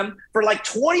watch them for like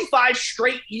 25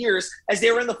 straight years as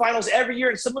they were in the finals every year.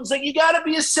 And someone's like, you got to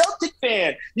be a Celtic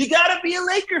fan. You got to be a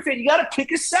Laker fan. You got to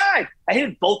pick a side. I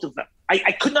hated both of them.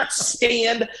 I could not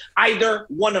stand either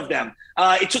one of them.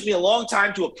 It took me a long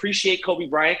time to appreciate Kobe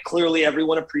Bryant. Clearly,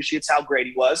 everyone appreciates how great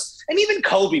he was. And even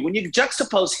Kobe, when you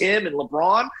juxtapose him and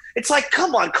LeBron, it's like,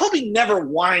 come on, Kobe never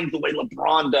whined the way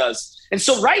LeBron does. And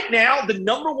so right now, the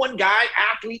number one guy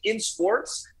athlete in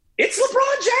sports, it's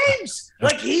LeBron James.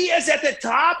 Like, he is at the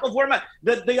top of where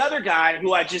the other guy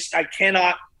who I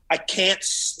can't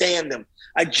stand him.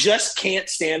 I just can't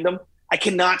stand him. I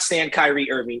cannot stand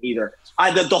Kyrie Irving either.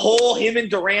 The whole him and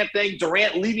Durant thing,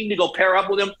 Durant leaving to go pair up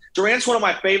with him. Durant's one of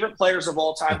my favorite players of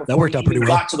all time. That worked out pretty well.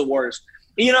 Got to the Warriors.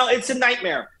 You know, it's a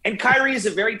nightmare. And Kyrie is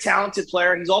a very talented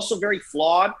player. He's also very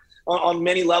flawed on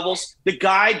many levels. The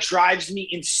guy drives me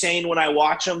insane when I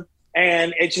watch him.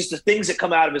 And it's just the things that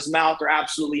come out of his mouth are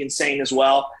absolutely insane as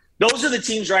well. Those are the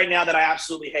teams right now that I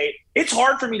absolutely hate. It's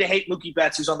hard for me to hate Mookie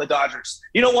Betts, who's on the Dodgers.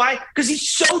 You know why? Because he's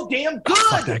so damn good.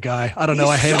 Fuck that guy. I don't know.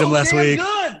 I hated him last week.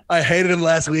 I hated him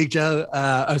last week, Joe.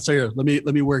 So here, let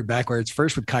me work backwards.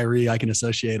 First with Kyrie, I can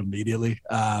associate immediately.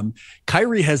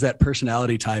 Kyrie has that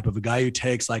personality type of a guy who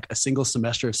takes like a single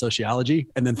semester of sociology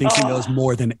and then thinks he knows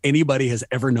more than anybody has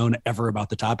ever known ever about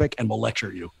the topic and will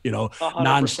lecture you, 100%.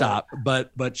 Nonstop.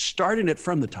 But starting it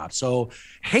from the top. So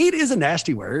hate is a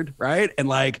nasty word, right? And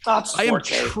like I am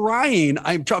trying.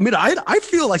 I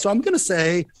feel like, so I'm going to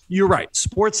say you're right.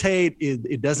 Sports hate,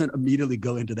 it doesn't immediately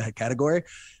go into that category.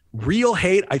 Real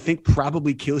hate, I think,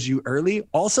 probably kills you early.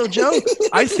 Also, Joe,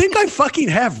 I think I fucking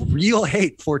have real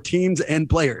hate for teams and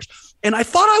players. And I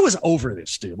thought I was over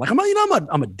this, dude. Like, I'm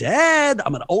a dad.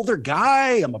 I'm an older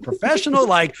guy. I'm a professional.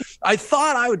 Like, I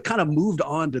thought I would kind of moved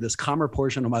on to this calmer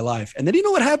portion of my life. And then you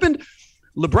know what happened?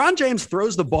 LeBron James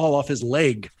throws the ball off his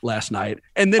leg last night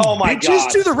and then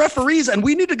bitches to the referees, and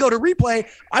we need to go to replay.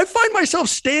 I find myself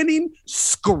standing,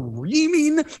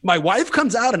 screaming. My wife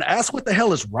comes out and asks what the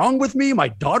hell is wrong with me. My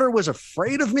daughter was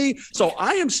afraid of me. So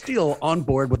I am still on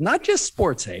board with not just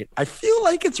sports hate. I feel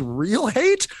like it's real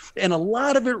hate, and a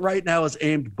lot of it right now is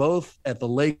aimed both at the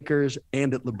Lakers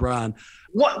and at LeBron.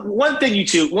 One thing,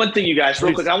 you guys,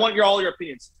 real quick. I want all your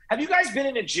opinions. Have you guys been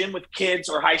in a gym with kids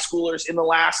or high schoolers in the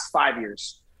last 5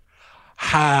 years?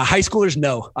 High schoolers,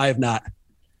 no, I have not.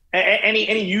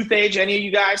 Any youth age? Any of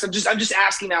you guys? I'm just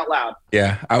asking out loud.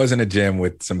 Yeah, I was in a gym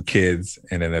with some kids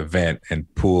in an event,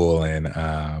 and Poole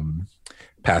and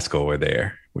Pascal were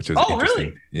there, which was interesting.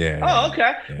 Really? Yeah. Oh,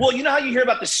 okay. Yeah. Well, you know how you hear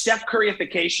about the Steph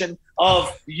Curryification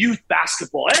of youth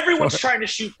basketball? Everyone's trying to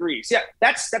shoot threes. Yeah,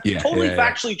 that's totally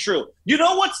factually true. You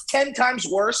know what's 10 times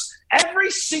worse?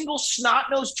 Every single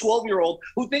snot-nosed 12-year-old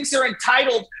who thinks they're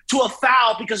entitled to a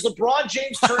foul because LeBron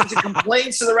James turns and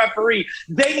complains to the referee,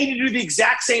 they need to do the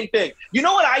exact same thing. You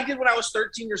know what I did when I was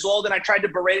 13 years old and I tried to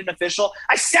berate an official?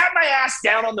 I sat my ass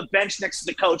down on the bench next to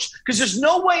the coach because there's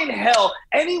no way in hell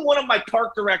any one of my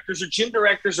park directors or gym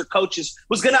directors or coaches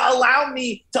was going to allow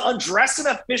me to undress an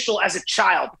official as a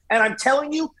child. And I'm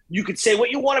telling you, you could say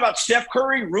what you want about Steph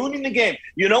Curry ruining the game.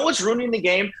 You know what's ruining the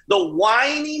game? The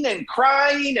whining and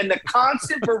crying and the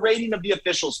constant berating of the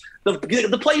officials.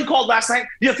 The play you called last night,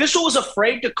 the official was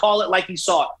afraid to call it like he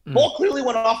saw it. Ball clearly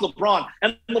went off LeBron,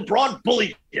 and LeBron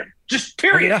bullied him. Just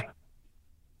period. Oh,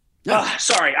 yeah.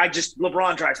 Sorry,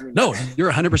 LeBron drives me. No,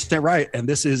 you're 100% right. And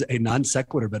this is a non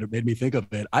sequitur, but it made me think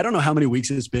of it. I don't know how many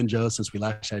weeks it's been, Joe, since we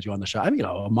last had you on the show. I mean,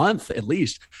 a month at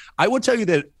least. I will tell you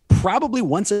that probably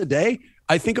once a day,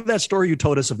 I think of that story you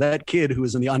told us of that kid who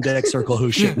was in the on deck circle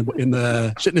who shit in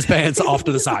his pants off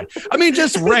to the side. I mean,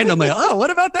 just randomly. Oh, what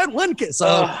about that one kid?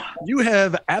 So you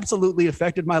have absolutely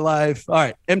affected my life. All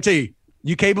right, MT,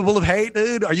 you capable of hate,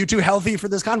 dude? Are you too healthy for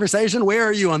this conversation? Where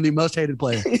are you on the most hated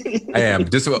player? I am.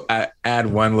 Just add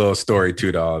one little story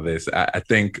to all of this. I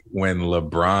think when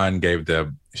LeBron gave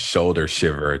the shoulder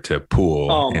shiver to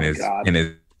Poole in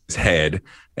his head,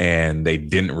 and they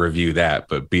didn't review that,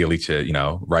 but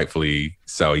Bielitsa, rightfully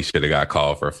so, he should have got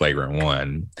called for a flagrant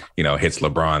one, hits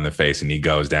LeBron in the face and he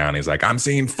goes down. He's like, I'm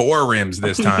seeing 4 rims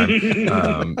this time.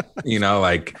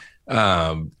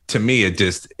 To me,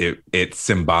 it's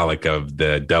symbolic of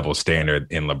the double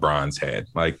standard in LeBron's head.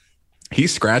 Like, he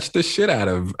scratched the shit out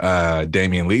of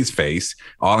Damian Lee's face,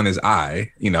 all in his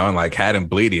eye, and like had him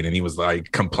bleeding. And he was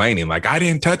like complaining, like, I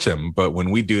didn't touch him. But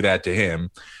when we do that to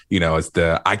him, it's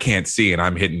I can't see and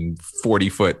I'm hitting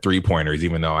 40-foot 3-pointers,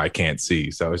 even though I can't see.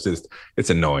 So it's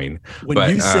annoying. When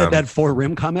you said that 4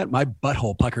 rim comment, my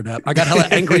butthole puckered up. I got hella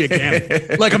angry again.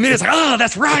 Like, it's like, oh,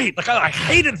 that's right. Like, I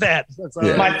hated that.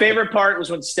 My favorite part was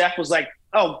when Steph was like,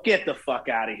 oh, get the fuck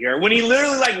out of here. When he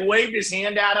literally like waved his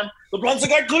hand at him, LeBron's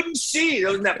like, I couldn't see. It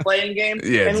was in that playing game.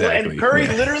 Yeah, exactly. And Curry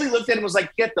literally looked at him and was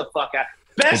like, get the fuck out.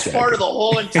 Best part of the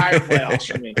whole entire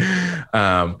playoffs for me.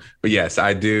 But yes,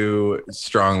 I do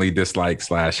strongly dislike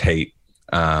 / hate.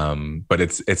 But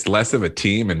it's less of a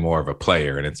team and more of a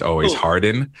player, and it's always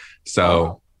Harden.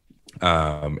 So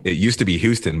it used to be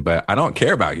Houston, but I don't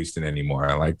care about Houston anymore.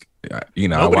 I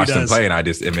watch them play and I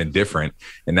just am indifferent.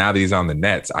 And now that he's on the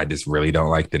Nets, I just really don't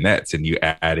like the Nets. And you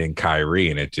add in Kyrie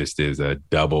and it just is a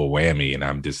double whammy. And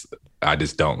I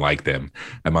just don't like them.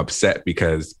 I'm upset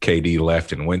because KD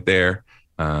left and went there.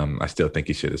 I still think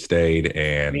he should have stayed.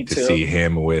 And to see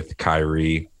him with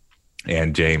Kyrie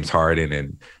and James Harden,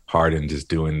 and Harden just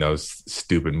doing those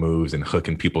stupid moves and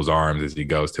hooking people's arms as he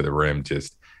goes to the rim,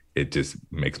 it just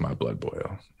makes my blood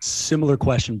boil. Similar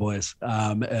question, boys.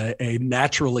 A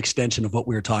natural extension of what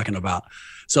we were talking about.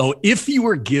 So if you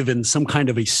were given some kind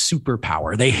of a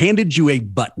superpower, they handed you a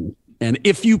button, and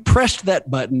if you pressed that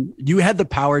button, you had the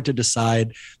power to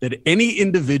decide that any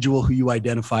individual who you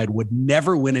identified would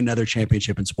never win another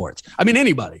championship in sports. I mean,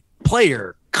 anybody,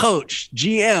 player, coach,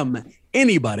 GM,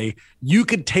 anybody, you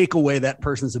could take away that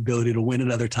person's ability to win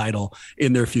another title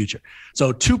in their future.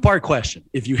 So 2-part question.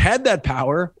 If you had that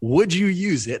power, would you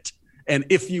use it? And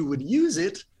if you would use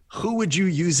it, who would you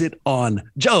use it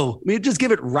on? Joe, let me just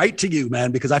give it right to you,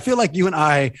 man, because I feel like you and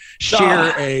I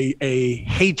share a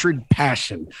hatred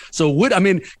passion. So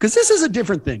because this is a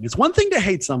different thing. It's one thing to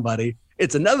hate somebody.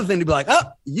 It's another thing to be like,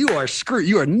 oh, you are screwed.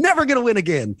 You are never going to win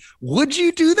again. Would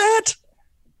you do that?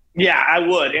 Yeah, I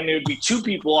would. And it would be 2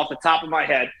 people off the top of my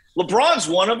head. LeBron's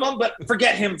one of them, but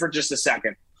forget him for just a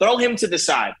second. Throw him to the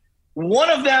side. One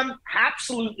of them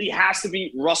absolutely has to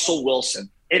be Russell Wilson.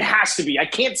 It has to be. I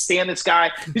can't stand this guy.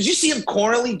 Did you see him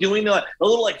cornerly doing a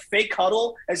little like fake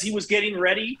huddle as he was getting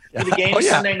ready for the game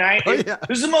Sunday night? It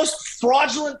was the most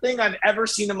fraudulent thing I've ever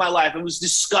seen in my life. It was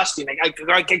disgusting. I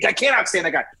cannot stand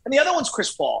that guy. And the other one's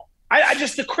Chris Paul.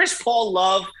 The Chris Paul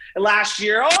love last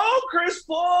year. Oh, Chris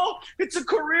Paul, it's a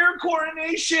career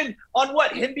coronation on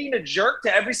what? Him being a jerk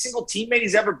to every single teammate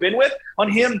he's ever been with, on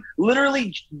him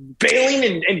literally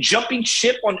bailing and jumping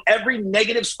ship on every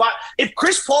negative spot. If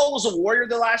Chris Paul was a Warrior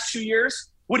the last 2 years,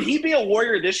 would he be a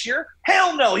Warrior this year?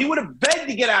 Hell no. He would have begged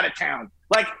to get out of town.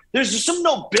 Like, there's just some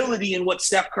nobility in what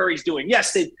Steph Curry's doing.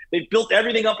 Yes, they've built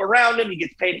everything up around him. He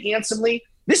gets paid handsomely.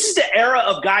 This is the era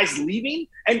of guys leaving,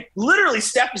 and literally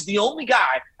Steph is the only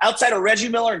guy outside of Reggie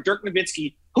Miller and Dirk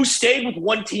Nowitzki who stayed with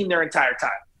one team their entire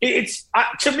time.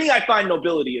 To me, I find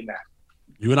nobility in that.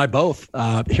 You and I both.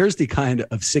 Here's the kind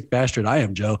of sick bastard I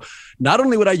am, Joe. Not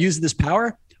only would I use this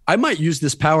power, I might use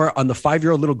this power on the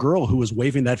 5-year-old little girl who was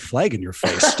waving that flag in your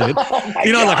face, dude.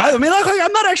 I'm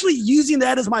not actually using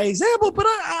that as my example, but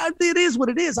it is what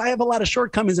it is. I have a lot of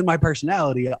shortcomings in my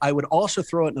personality. I would also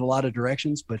throw it in a lot of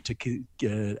directions, but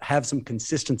to have some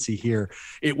consistency here,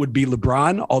 it would be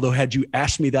LeBron. Although had you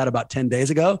asked me that about 10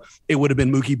 days ago, it would have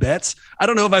been Mookie Betts. I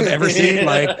don't know if I've ever seen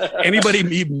anybody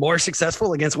be more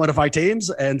successful against one of my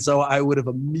teams. And so I would have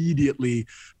immediately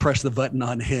pressed the button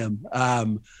on him.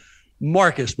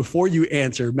 Marcus, before you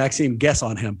answer, Maxime, guess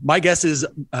on him. My guess is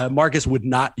Marcus would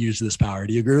not use this power.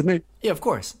 Do you agree with me? Yeah, of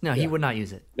course. No, he would not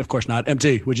use it. Of course not.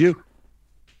 MT, would you?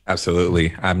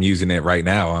 Absolutely. I'm using it right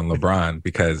now on LeBron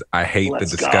because I hate the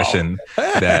discussion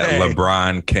that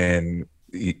LeBron can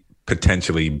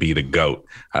potentially be the GOAT.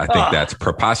 I think that's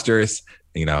preposterous.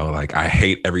 I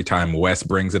hate every time Wes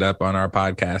brings it up on our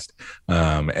podcast.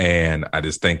 And I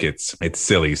just think it's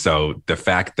silly. So the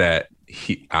fact that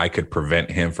I could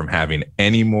prevent him from having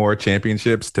any more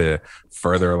championships to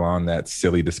further along that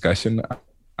silly discussion,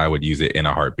 I would use it in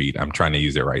a heartbeat. I'm trying to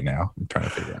use it right now. I'm trying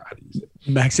to figure out how to use it.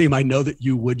 Maxime, I know that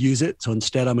you would use it. So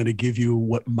instead, I'm going to give you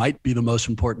what might be the most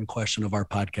important question of our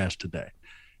podcast today.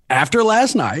 After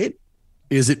last night,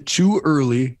 is it too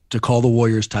early to call the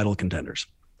Warriors title contenders?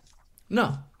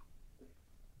 No.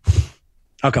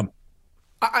 How come?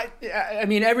 I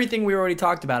mean, everything we already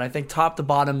talked about. I think top to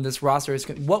bottom, this roster is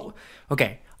what.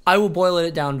 Okay, I will boil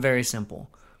it down very simple.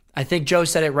 I think Joe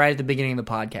said it right at the beginning of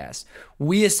the podcast.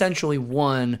 We essentially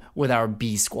won with our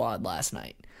B squad last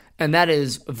night. And that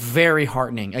is very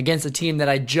heartening against a team that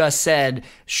I just said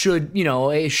should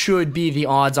be the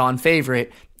odds-on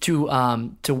favorite to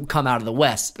come out of the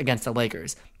West against the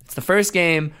Lakers. It's the first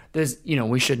game.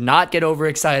 We should not get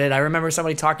overexcited. I remember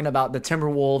somebody talking about the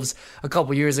Timberwolves a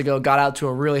couple years ago, got out to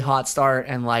a really hot start,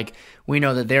 and we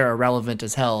know that they're irrelevant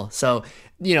as hell. So,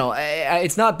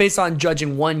 it's not based on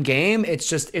judging one game.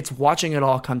 It's watching it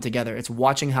all come together. It's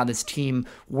watching how this team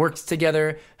works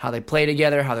together, how they play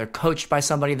together, how they're coached by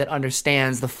somebody that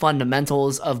understands the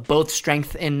fundamentals of both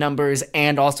strength in numbers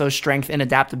and also strength in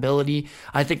adaptability.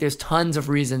 I think there's tons of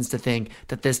reasons to think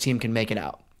that this team can make it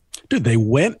out. Dude, they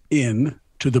went in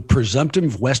to the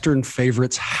presumptive Western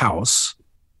favorites' house,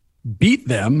 beat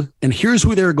them, and here's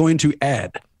who they're going to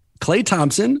add. Klay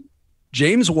Thompson,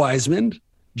 James Wiseman,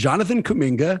 Jonathan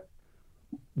Kuminga,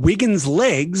 Wiggins'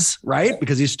 legs, right?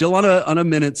 Because he's still on a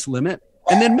minutes limit.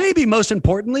 And then maybe most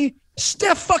importantly,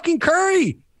 Steph fucking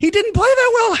Curry. He didn't play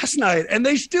that well last night, and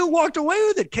they still walked away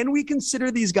with it. Can we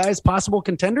consider these guys possible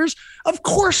contenders? Of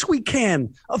course we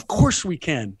can. Of course we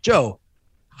can. Joe,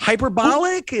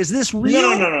 hyperbolic? Is this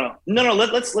real? No.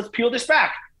 Let's peel this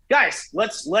back, guys.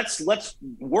 Let's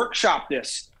workshop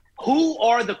this. Who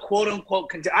are the quote unquote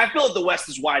contenders? I feel that the West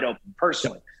is wide open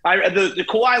personally. The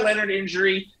Kawhi Leonard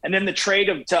injury and then the trade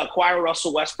to acquire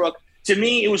Russell Westbrook. To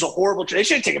me, it was a horrible trade. They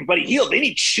should have taken Buddy Hield. They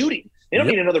need shooting. They don't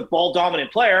need another ball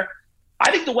dominant player. I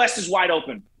think the West is wide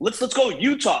open. Let's go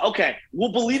Utah. Okay,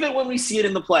 we'll believe it when we see it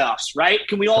in the playoffs, right?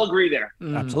 Can we all agree there?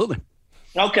 Absolutely.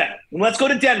 Okay, let's go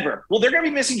to Denver. Well, they're going to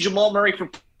be missing Jamal Murray for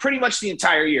pretty much the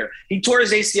entire year. He tore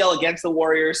his ACL against the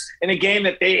Warriors in a game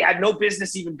that they had no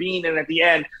business even being in at the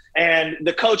end, and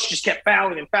the coach just kept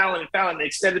fouling and fouling and fouling. They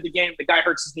extended the game. The guy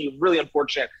hurts his knee. It was really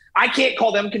unfortunate. I can't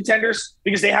call them contenders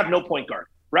because they have no point guard,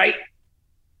 right?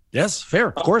 Yes, fair,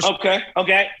 of course.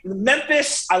 Okay.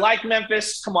 Memphis, I like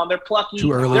Memphis. Come on, they're plucky.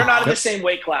 Too early. They're not in the same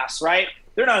weight class, right?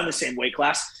 They're not in the same weight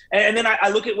class. And then I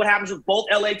look at what happens with both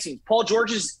LA teams. Paul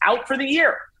George is out for the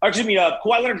year. Or excuse me,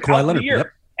 Kawhi Leonard out for the year.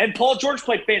 Yep. And Paul George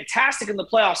played fantastic in the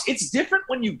playoffs. It's different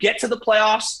when you get to the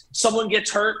playoffs, someone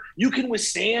gets hurt, you can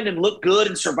withstand and look good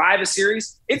and survive a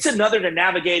series. It's another to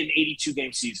navigate an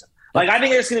 82-game season. I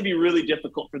think it's going to be really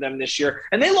difficult for them this year.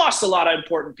 And they lost a lot of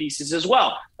important pieces as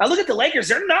well. I look at the Lakers.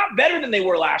 They're not better than they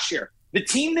were last year. The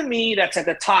team to me that's at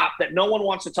the top that no one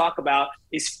wants to talk about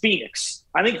is Phoenix.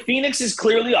 I think Phoenix is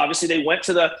clearly, obviously, they went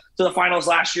to the finals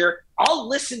last year. I'll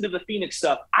listen to the Phoenix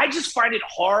stuff. I just find it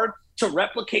hard to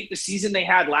replicate the season they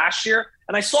had last year.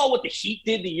 And I saw what the Heat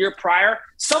did the year prior.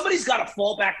 Somebody's got to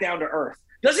fall back down to earth.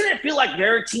 Doesn't it feel like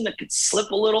they're a team that could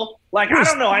slip a little? I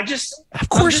don't know. Of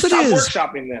course it is.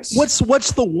 Workshopping this.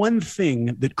 What's the one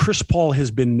thing that Chris Paul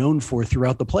has been known for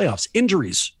throughout the playoffs?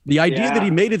 Injuries. The idea that he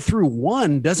made it through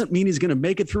one doesn't mean he's going to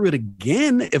make it through it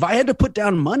again. If I had to put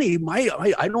down money,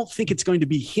 I don't think it's going to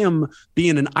be him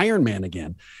being an Iron Man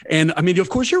again. And I mean, of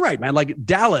course, you're right, man.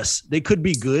 Dallas, they could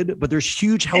be good, but there's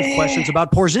huge health questions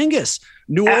about Porzingis.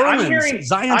 New Orleans,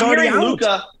 Zion's already out.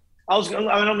 Luka,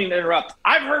 I don't mean to interrupt.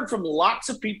 I've heard from lots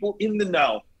of people in the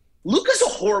know. Luka's a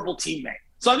horrible teammate.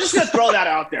 So I'm just going to throw that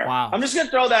out there. Wow. I'm just going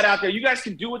to throw that out there. You guys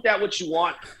can do with that what you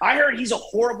want. I heard he's a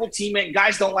horrible teammate.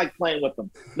 Guys don't like playing with him.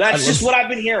 That's just what I've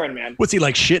been hearing, man. What's he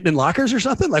like, shitting in lockers or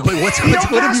something? What have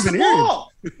you been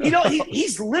hearing?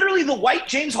 He's literally the white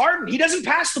James Harden. He doesn't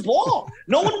pass the ball.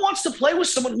 No one wants to play with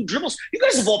someone who dribbles. You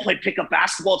guys have all played pickup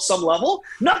basketball at some level.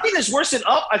 Nothing is worse than,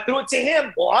 I threw it to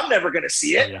him. Well, I'm never going to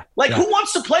see it. Who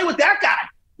wants to play with that guy?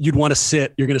 You'd want to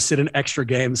sit. You're going to sit an extra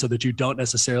game so that you don't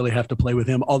necessarily have to play with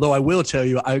him. Although I will tell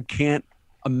you, I can't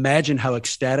imagine how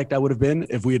ecstatic I would have been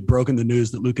if we had broken the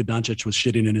news that Luka Doncic was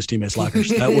shitting in his teammates' lockers.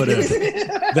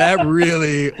 That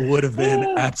really would have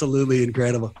been absolutely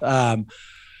incredible. All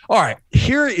right,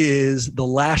 here is the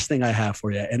last thing I have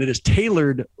for you, and it is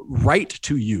tailored right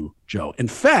to you, Joe. In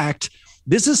fact,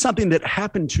 this is something that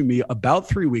happened to me about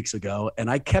 3 weeks ago, and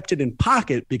I kept it in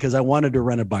pocket because I wanted to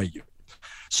run it by you.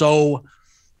 So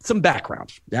some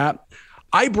background. Yeah.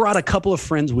 I brought a couple of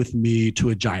friends with me to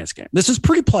a Giants game. This is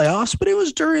pre-playoffs, but it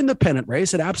was during the pennant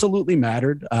race. It absolutely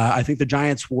mattered. I think the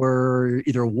Giants were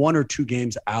either 1 or 2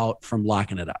 games out from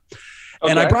locking it up. Okay.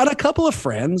 And I brought a couple of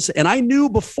friends, and I knew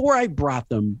before I brought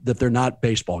them that they're not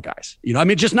baseball guys.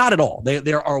 Just not at all.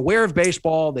 They are aware of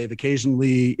baseball. They've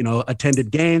occasionally,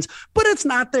 attended games, but it's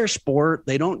not their sport.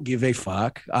 They don't give a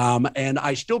fuck. And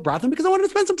I still brought them because I wanted to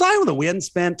spend some time with them. We hadn't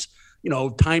spent,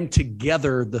 time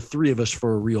together, the 3 of us,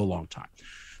 for a real long time.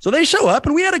 So they show up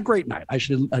and we had a great night. I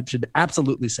should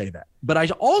absolutely say that. But I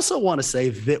also want to say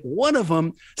that one of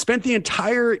them spent the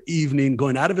entire evening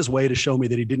going out of his way to show me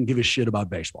that he didn't give a shit about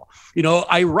baseball.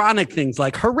 Ironic things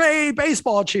like hooray,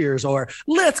 baseball cheers, or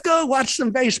let's go watch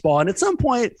some baseball. And at some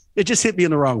point it just hit me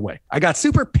in the wrong way. I got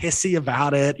super pissy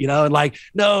about it, and like,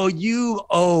 no, you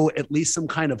owe at least some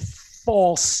kind of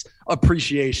false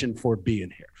appreciation for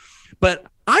being here. But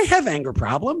I have anger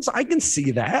problems. I can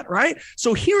see that, right?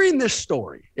 So hearing this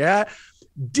story,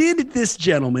 did this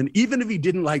gentleman, even if he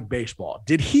didn't like baseball,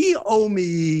 did he owe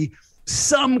me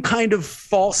some kind of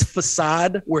false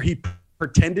facade where he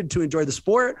pretended to enjoy the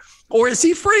sport? Or is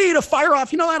he free to fire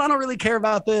off, I don't really care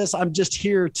about this. I'm just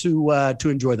here to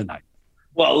enjoy the night.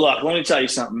 Well, look, let me tell you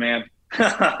something, man.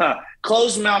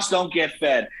 Closed mouths don't get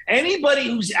fed. Anybody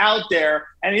who's out there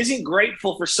and isn't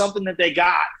grateful for something that they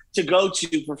got to go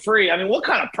to for free. I mean, what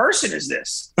kind of person is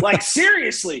this? Like,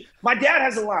 seriously, my dad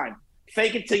has a line,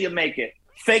 fake it till you make it.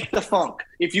 Fake the funk.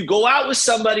 If you go out with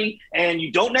somebody and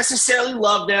you don't necessarily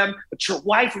love them, but your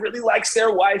wife really likes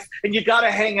their wife and you got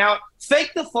to hang out,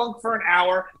 fake the funk for an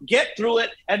hour, get through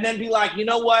it, and then be like, you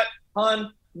know what,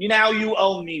 hon, now you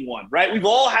owe me one, right? We've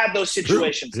all had those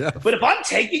situations. Yeah. But if I'm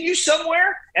taking you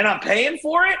somewhere and I'm paying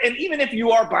for it, and even if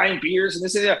you are buying beers and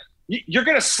this and that, you're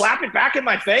going to slap it back in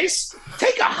my face?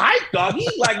 Take a hike, doggy.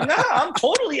 Like, nah, I'm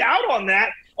totally out on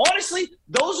that. Honestly,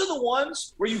 those are the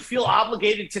ones where you feel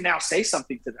obligated to now say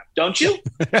something to them, don't you?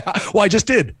 Well, I just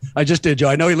did, Joe.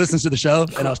 I know he listens to the show,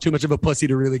 and I was too much of a pussy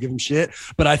to really give him shit.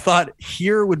 But I thought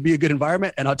here would be a good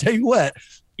environment. And I'll tell you what,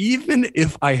 even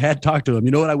if I had talked to him,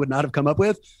 you know what I would not have come up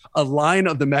with? A line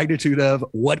of the magnitude of,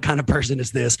 what kind of person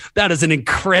is this? That is an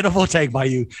incredible take by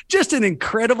you. Just an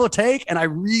incredible take. And I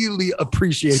really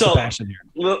appreciate the passion here.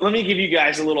 Let me give you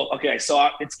guys a little. Okay, so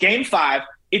it's game 5.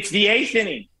 It's the 8th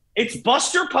inning. It's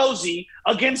Buster Posey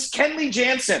against Kenley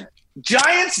Jansen.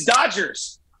 Giants,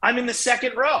 Dodgers. I'm in the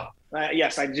second row.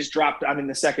 Yes, I just dropped. I'm in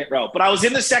the second row. But I was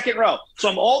in the second row. So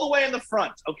I'm all the way in the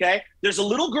front, okay? There's a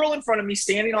little girl in front of me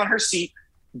standing on her seat.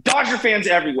 Dodger fans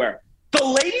everywhere. The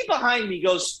lady behind me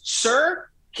goes, "Sir,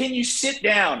 can you sit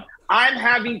down? I'm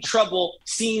having trouble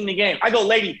seeing the game." I go,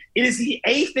 "Lady, it is the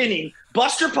 8th inning.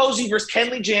 Buster Posey versus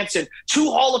Kenley Jansen, 2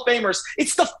 Hall of Famers.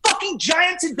 It's the fucking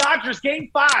Giants and Dodgers game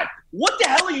 5. What the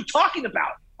hell are you talking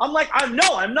about?" I'm like, I'm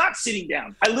not sitting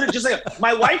down. I literally just like,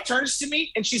 my wife turns to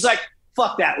me and she's like,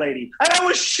 "Fuck that lady." And I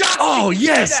was shocked. Oh,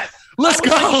 yes. Let's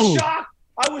go.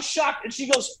 I was shocked. And she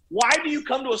goes, "Why do you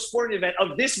come to a sporting event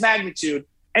of this magnitude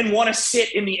and want to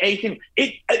sit in the 8th inning?"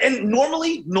 And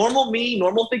normal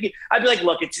thinking, I'd be like,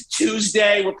 look, it's a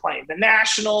Tuesday. We're playing the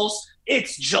Nationals.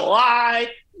 It's July.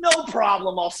 No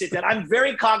problem. I'll sit down. I'm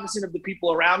very cognizant of the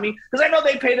people around me because I know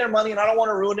they pay their money and I don't want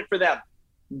to ruin it for them.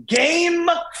 Game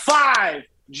 5,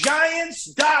 Giants,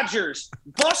 Dodgers,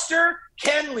 Buster,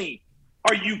 Kenley.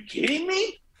 Are you kidding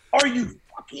me? Are you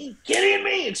fucking kidding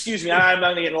me? Excuse me. I'm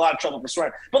going to get in a lot of trouble for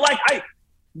swearing. But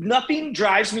nothing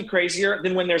drives me crazier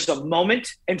than when there's a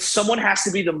moment and someone has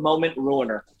to be the moment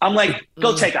ruiner. I'm like,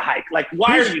 go take a hike. Like,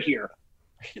 why are you here?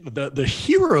 The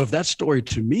hero of that story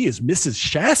to me is Mrs.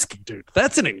 Shasky, dude.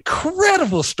 That's an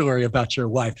incredible story about your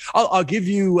wife. I'll give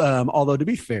you, although to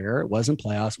be fair, it wasn't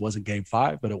playoffs, wasn't game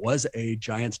 5, but it was a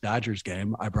Giants-Dodgers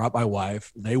game. I brought my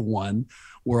wife. They won.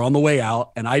 We're on the way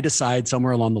out, and I decide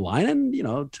somewhere along the line, and,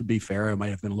 to be fair, I might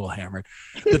have been a little hammered,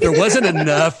 that there wasn't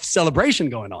enough celebration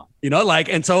going on,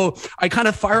 and so I kind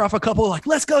of fire off a couple like,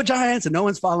 "Let's go Giants," and no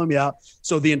one's following me out.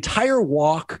 So the entire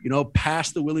walk,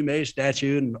 past the Willie Mays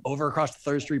statue and over across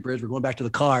the 3rd Street Bridge, we're going back to the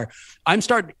car. I'm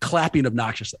starting clapping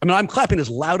obnoxiously. I'm clapping as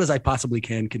loud as I possibly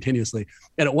can continuously.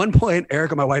 And at one point,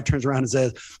 Erica, my wife, turns around and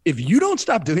says, "If you don't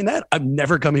stop doing that, I'm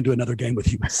never coming to another game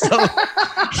with you." So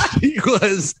he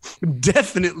was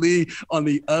definitely on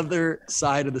the other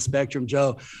side of the spectrum.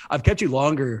 Joe, I've kept you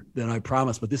longer than I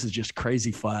promised, but this is just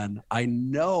crazy fun. I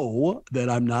know that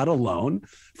I'm not alone.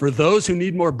 For those who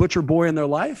need more Butcher Boy in their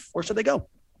life, where should they go?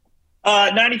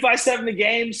 95.7 The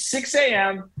Game, 6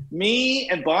 a.m. Me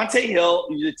and Bonte Hill,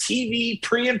 the TV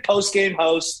pre- and post-game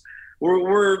host.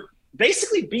 We're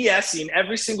basically BSing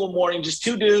every single morning, just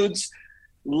 2 dudes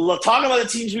talking about the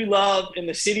teams we love, in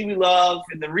the city we love,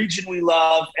 in the region we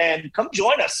love, and come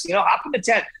join us. Hop in the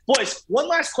tent. Boys, one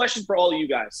last question for all of you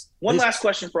guys.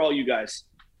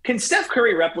 Can Steph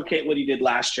Curry replicate what he did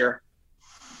last year?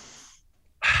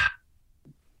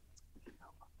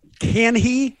 Can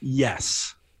he?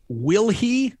 Yes. Will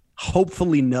he?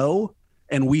 Hopefully no.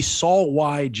 And we saw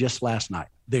why just last night.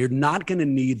 They're not going to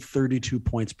need 32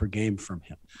 points per game from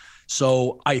him.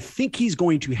 So I think he's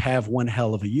going to have one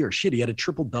hell of a year. Shit, he had a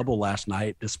triple-double last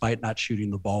night despite not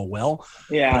shooting the ball well.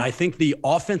 Yeah. But I think the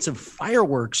offensive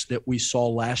fireworks that we saw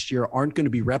last year aren't going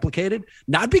to be replicated,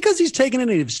 not because he's taken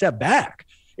any step back.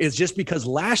 It's just because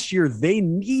last year they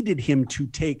needed him to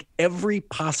take every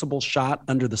possible shot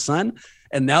under the sun.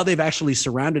 And now they've actually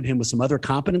surrounded him with some other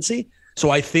competency. So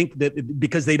I think that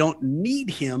because they don't need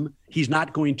him, he's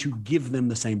not going to give them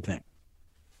the same thing.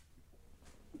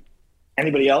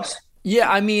 Anybody else?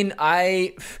 Yeah, I mean,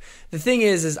 the thing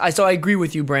is I agree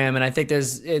with you, Bram, and I think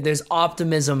there's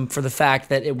optimism for the fact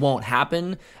that it won't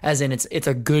happen, as in it's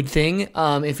a good thing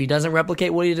if he doesn't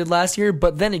replicate what he did last year.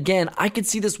 But then again, I could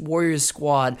see this Warriors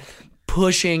squad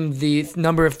pushing the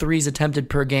number of threes attempted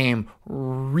per game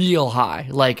real high,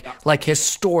 like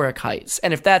historic heights.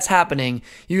 And if that's happening,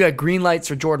 you got green lights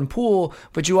for Jordan Poole,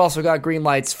 but you also got green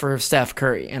lights for Steph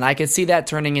Curry. And I could see that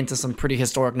turning into some pretty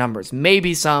historic numbers.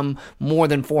 Maybe some more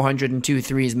than 402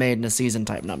 threes made in a season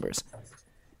type numbers.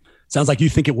 Sounds like you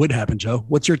think it would happen, Joe.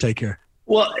 What's your take here?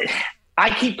 Well,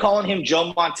 I keep calling him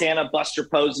Joe Montana, Buster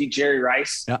Posey, Jerry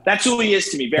Rice. Yeah. That's who he is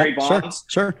to me, Barry Bonds.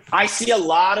 Sure. I see a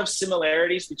lot of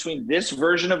similarities between this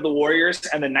version of the Warriors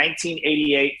and the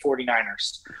 1988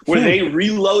 49ers, where they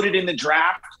reloaded in the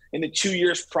draft in the 2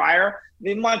 years prior.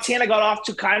 Then Montana got off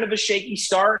to kind of a shaky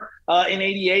start in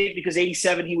 88 because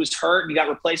 87 he was hurt and he got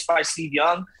replaced by Steve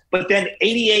Young. But then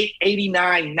 88,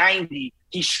 89, 90,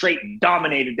 he straight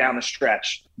dominated down the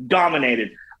stretch.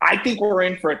 Dominated. I think we're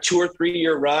in for a 2 or 3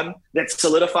 year run that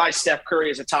solidifies Steph Curry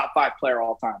as a top 5 player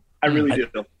all time. I really do.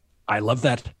 I love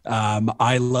that.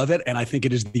 I love it. And I think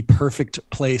it is the perfect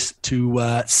place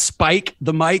to spike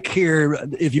the mic here.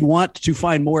 If you want to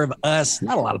find more of us,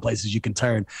 not a lot of places you can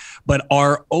turn, but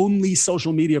our only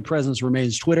social media presence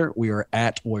remains Twitter. We are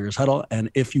at Warriors Huddle.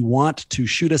 And if you want to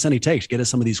shoot us any takes, get us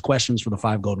some of these questions for the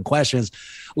 5 golden questions,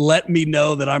 let me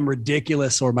know that I'm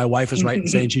ridiculous or my wife is right in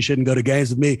saying she shouldn't go to games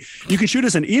with me. You can shoot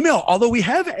us an email, although we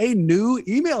have a new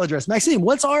email address. Maxime,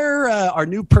 what's our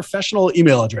new professional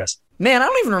email address? Man, I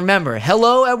don't even remember.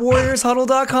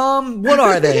 hello@warriorshuddle.com? What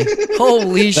are they?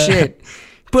 Holy shit.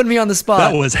 Putting me on the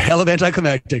spot. That was hell of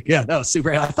anticlimactic. Yeah, that was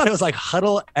super. I thought it was like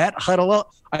huddle.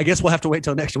 I guess we'll have to wait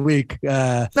till next week.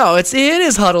 No, it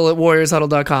is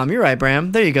huddle@warriorshuddle.com. You're right,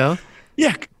 Bram. There you go.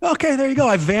 Yeah. Okay, there you go.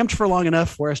 I vamped for long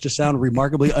enough for us to sound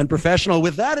remarkably unprofessional.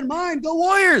 With that in mind, go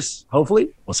Warriors. Hopefully,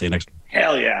 we'll see you next week.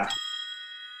 Hell yeah.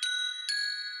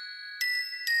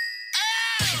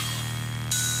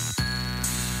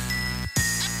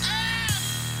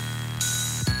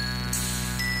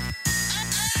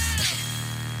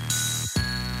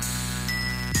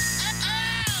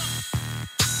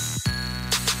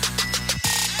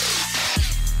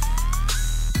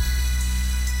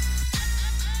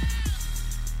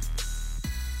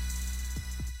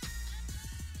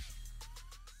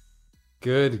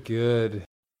 Good.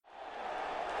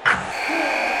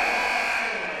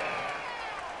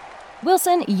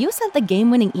 Wilson, you sent the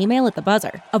game-winning email at the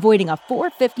buzzer, avoiding a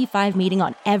 4:55 meeting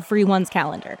on everyone's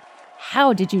calendar.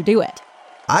 How did you do it?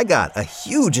 I got a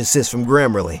huge assist from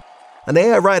Grammarly, an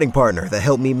AI writing partner that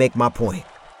helped me make my point.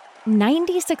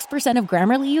 96% of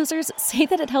Grammarly users say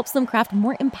that it helps them craft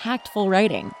more impactful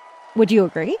writing. Would you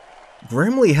agree?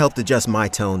 Grammarly helped adjust my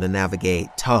tone to navigate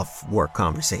tough work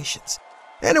conversations.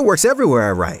 And it works everywhere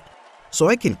I write, so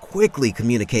I can quickly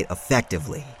communicate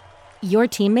effectively. Your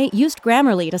teammate used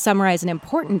Grammarly to summarize an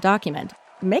important document,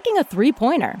 making a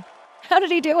 3-pointer. How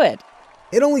did he do it?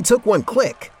 It only took one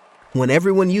click. When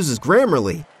everyone uses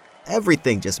Grammarly,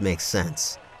 everything just makes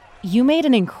sense. You made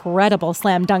an incredible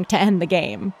slam dunk to end the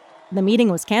game. The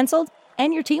meeting was canceled,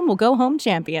 and your team will go home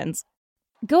champions.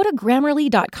 Go to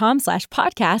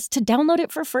Grammarly.com/podcast to download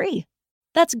it for free.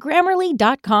 That's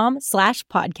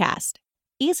Grammarly.com/podcast.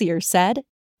 Easier said,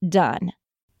 done.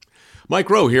 Mike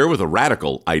Rowe here with a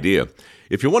radical idea.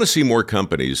 If you want to see more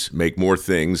companies make more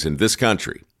things in this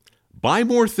country, buy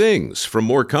more things from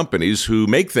more companies who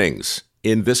make things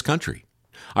in this country.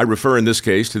 I refer in this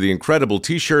case to the incredible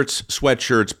t-shirts,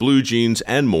 sweatshirts, blue jeans,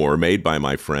 and more made by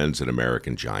my friends at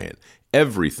American Giant.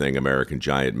 Everything American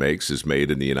Giant makes is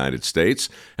made in the United States.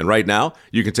 And right now,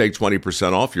 you can take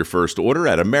 20% off your first order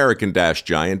at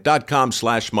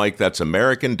American-Giant.com/Mike. That's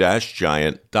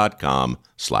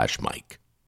American-Giant.com/Mike.